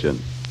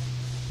nutrition.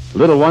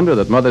 Little wonder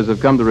that mothers have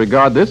come to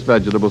regard this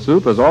vegetable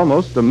soup as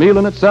almost a meal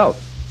in itself.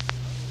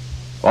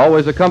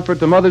 Always a comfort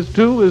to mothers,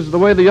 too, is the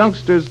way the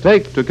youngsters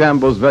take to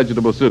Campbell's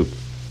vegetable soup.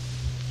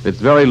 Its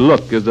very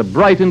look is a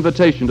bright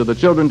invitation to the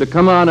children to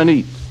come on and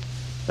eat.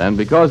 And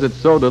because it's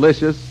so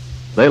delicious,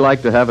 they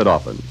like to have it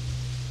often.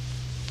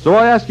 So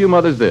I ask you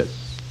mothers this.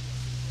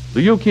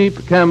 Do you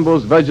keep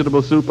Campbell's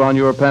vegetable soup on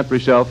your pantry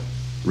shelf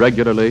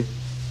regularly?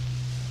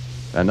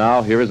 And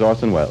now, here is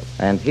Orson Welles.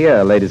 And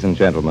here, ladies and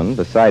gentlemen,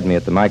 beside me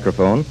at the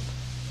microphone,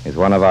 is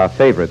one of our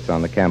favorites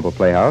on the Campbell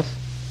Playhouse.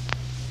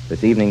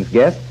 This evening's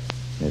guest,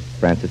 Miss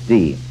Francis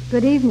D.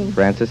 Good evening.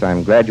 Francis,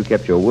 I'm glad you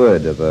kept your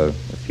word of a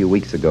few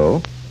weeks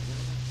ago.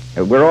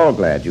 We're all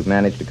glad you've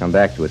managed to come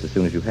back to us as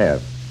soon as you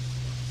have.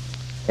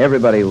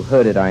 Everybody who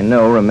heard it, I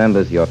know,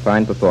 remembers your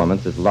fine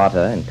performance as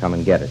Lotta in Come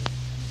and Get It.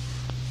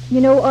 You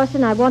know,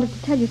 Orson, I wanted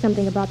to tell you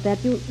something about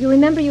that. You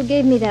remember you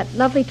gave me that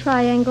lovely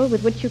triangle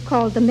with which you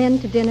called the men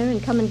to dinner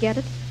and Come and Get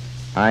It?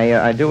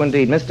 I do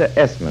indeed. Mr.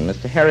 Esmond,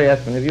 Mr. Harry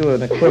Esmond, have you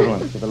an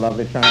equivalent to the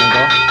lovely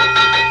triangle?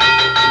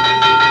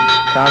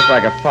 Sounds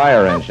like a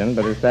fire engine,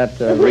 but is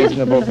that a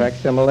reasonable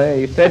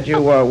facsimile? You said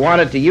you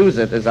wanted to use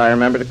it, as I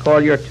remember, to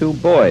call your two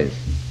boys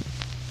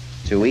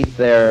to eat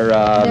their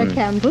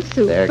Campbell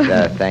soup.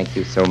 Thank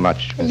you so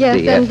much, Miss Yes,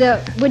 D.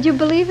 and would you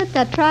believe it?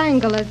 That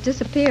triangle has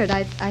disappeared.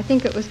 I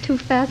think it was too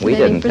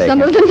fascinating for take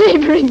some it. of the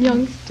neighboring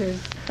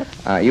youngsters.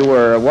 You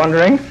were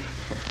wondering?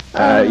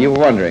 You were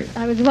wondering.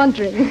 I was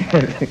wondering.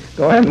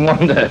 Go ahead and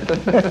wonder.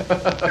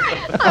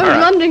 I was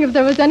wondering if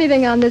there was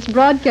anything on this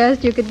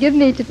broadcast you could give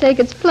me to take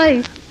its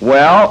place.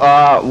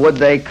 Well, would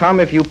they come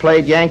if you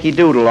played Yankee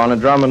Doodle on a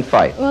drum and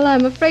fight? Well,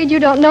 I'm afraid you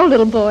don't know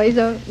little boys,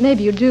 or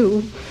maybe you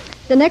do.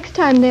 The next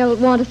time they'll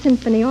want a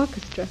symphony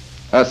orchestra.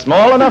 A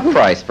small enough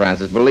price,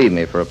 Francis, believe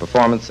me, for a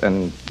performance,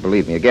 and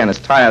believe me, again, as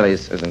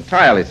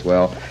entirely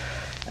swell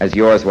as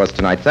yours was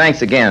tonight.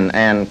 Thanks again,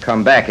 and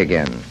come back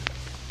again.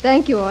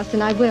 Thank you, Orson.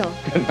 I will.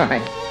 Good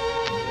night.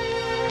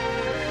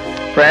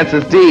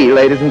 Frances D.,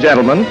 ladies and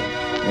gentlemen,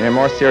 in her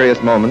more serious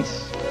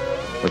moments,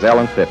 was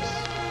Ellen Phipps.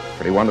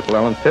 Pretty wonderful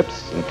Ellen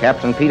Phipps, and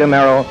Captain Peter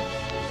Merrill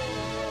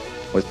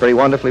was pretty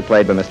wonderfully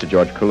played by Mr.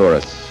 George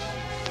Coulouris.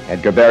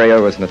 Edgar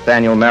Berrier was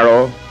Nathaniel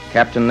Merrill.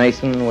 Captain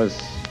Nason was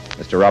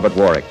Mr. Robert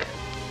Warwick.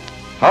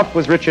 Huff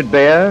was Richard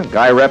Baer.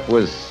 Guy Rep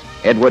was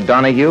Edward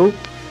Donahue.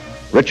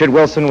 Richard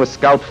Wilson was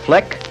Scout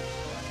Fleck.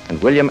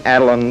 And William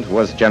Adeland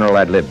was General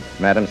Ad-lib.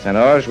 Madame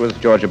St. was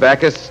Georgia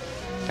Bacchus.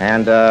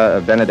 And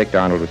Benedict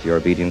Arnold was your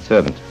obedient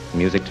servant. The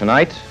music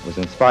tonight was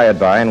inspired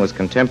by and was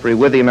contemporary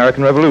with the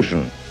American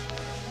Revolution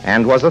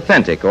and was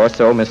authentic, or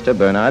so Mr.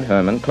 Bernard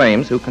Herrmann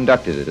claims, who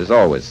conducted it, as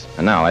always.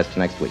 And now, as to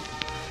next week.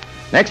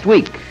 Next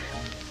week,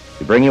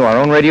 we bring you our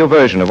own radio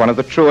version of one of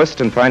the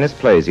truest and finest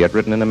plays yet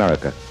written in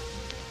America,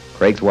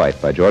 Craig's Wife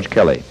by George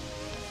Kelly.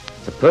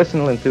 It's a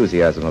personal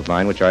enthusiasm of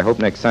mine which I hope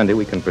next Sunday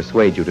we can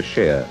persuade you to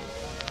share.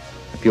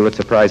 A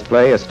Pulitzer Prize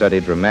play, a study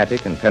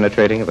dramatic and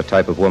penetrating of a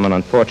type of woman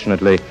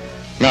unfortunately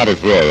not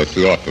as rare as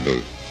she ought to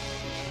be.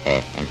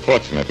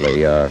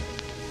 Unfortunately,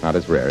 not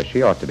as rare as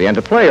she ought to be. And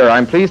to play her,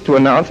 I'm pleased to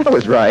announce, I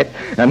was right,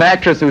 an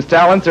actress whose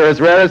talents are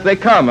as rare as they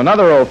come.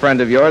 Another old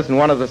friend of yours and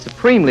one of the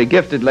supremely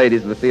gifted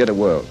ladies of the theater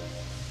world,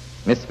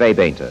 Miss Fay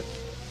Bainter.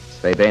 Miss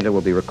Fay Bainter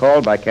will be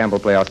recalled by Campbell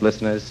Playhouse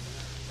listeners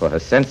for her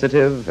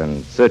sensitive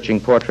and searching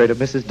portrait of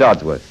Mrs.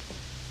 Dodsworth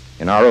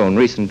in our own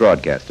recent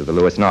broadcast of the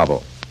Lewis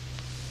novel.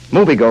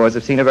 Moviegoers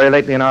have seen her very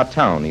lately in our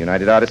town, the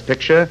United Artists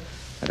picture,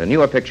 and her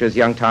newer pictures,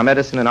 Young Tom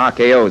Edison and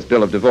RKO's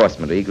Bill of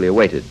Divorcement, are eagerly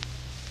awaited.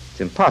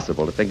 It's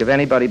impossible to think of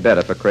anybody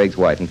better for Craig's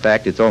Wife. In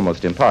fact, it's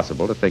almost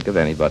impossible to think of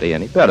anybody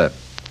any better.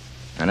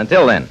 And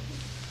until then,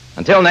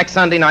 until next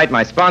Sunday night,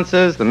 my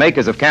sponsors, the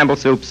makers of Campbell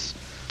Soups,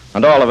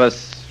 and all of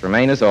us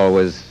remain, as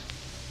always,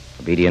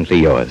 obediently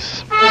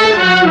yours.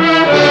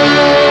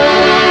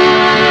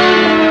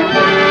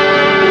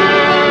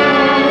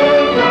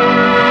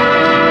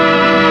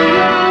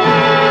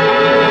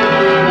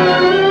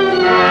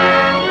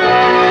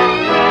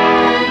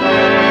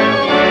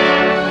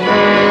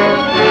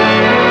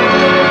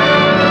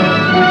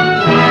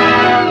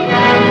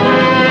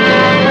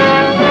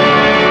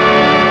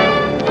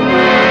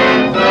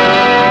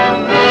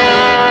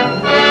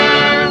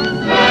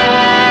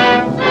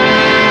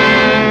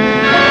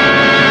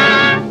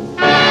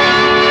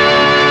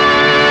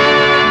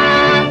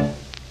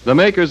 The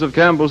makers of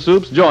Campbell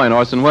Soups join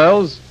Orson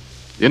Welles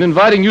in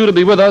inviting you to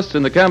be with us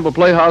in the Campbell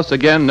Playhouse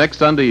again next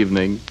Sunday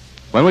evening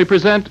when we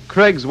present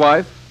Craig's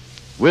Wife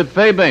with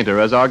Fay Bainter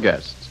as our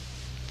guest.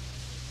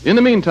 In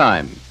the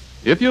meantime,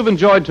 if you've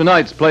enjoyed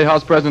tonight's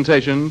Playhouse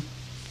presentation,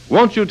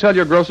 won't you tell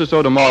your grocer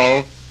so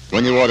tomorrow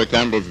when you order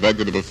Campbell's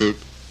vegetable soup?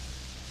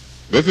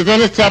 This is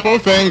Ernest Chappell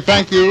saying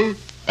thank you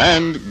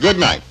and good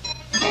night.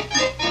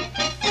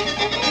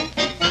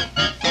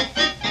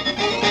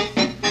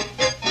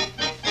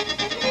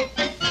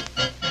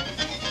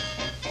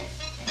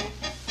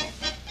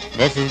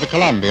 This is the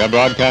Columbia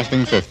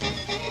Broadcasting System.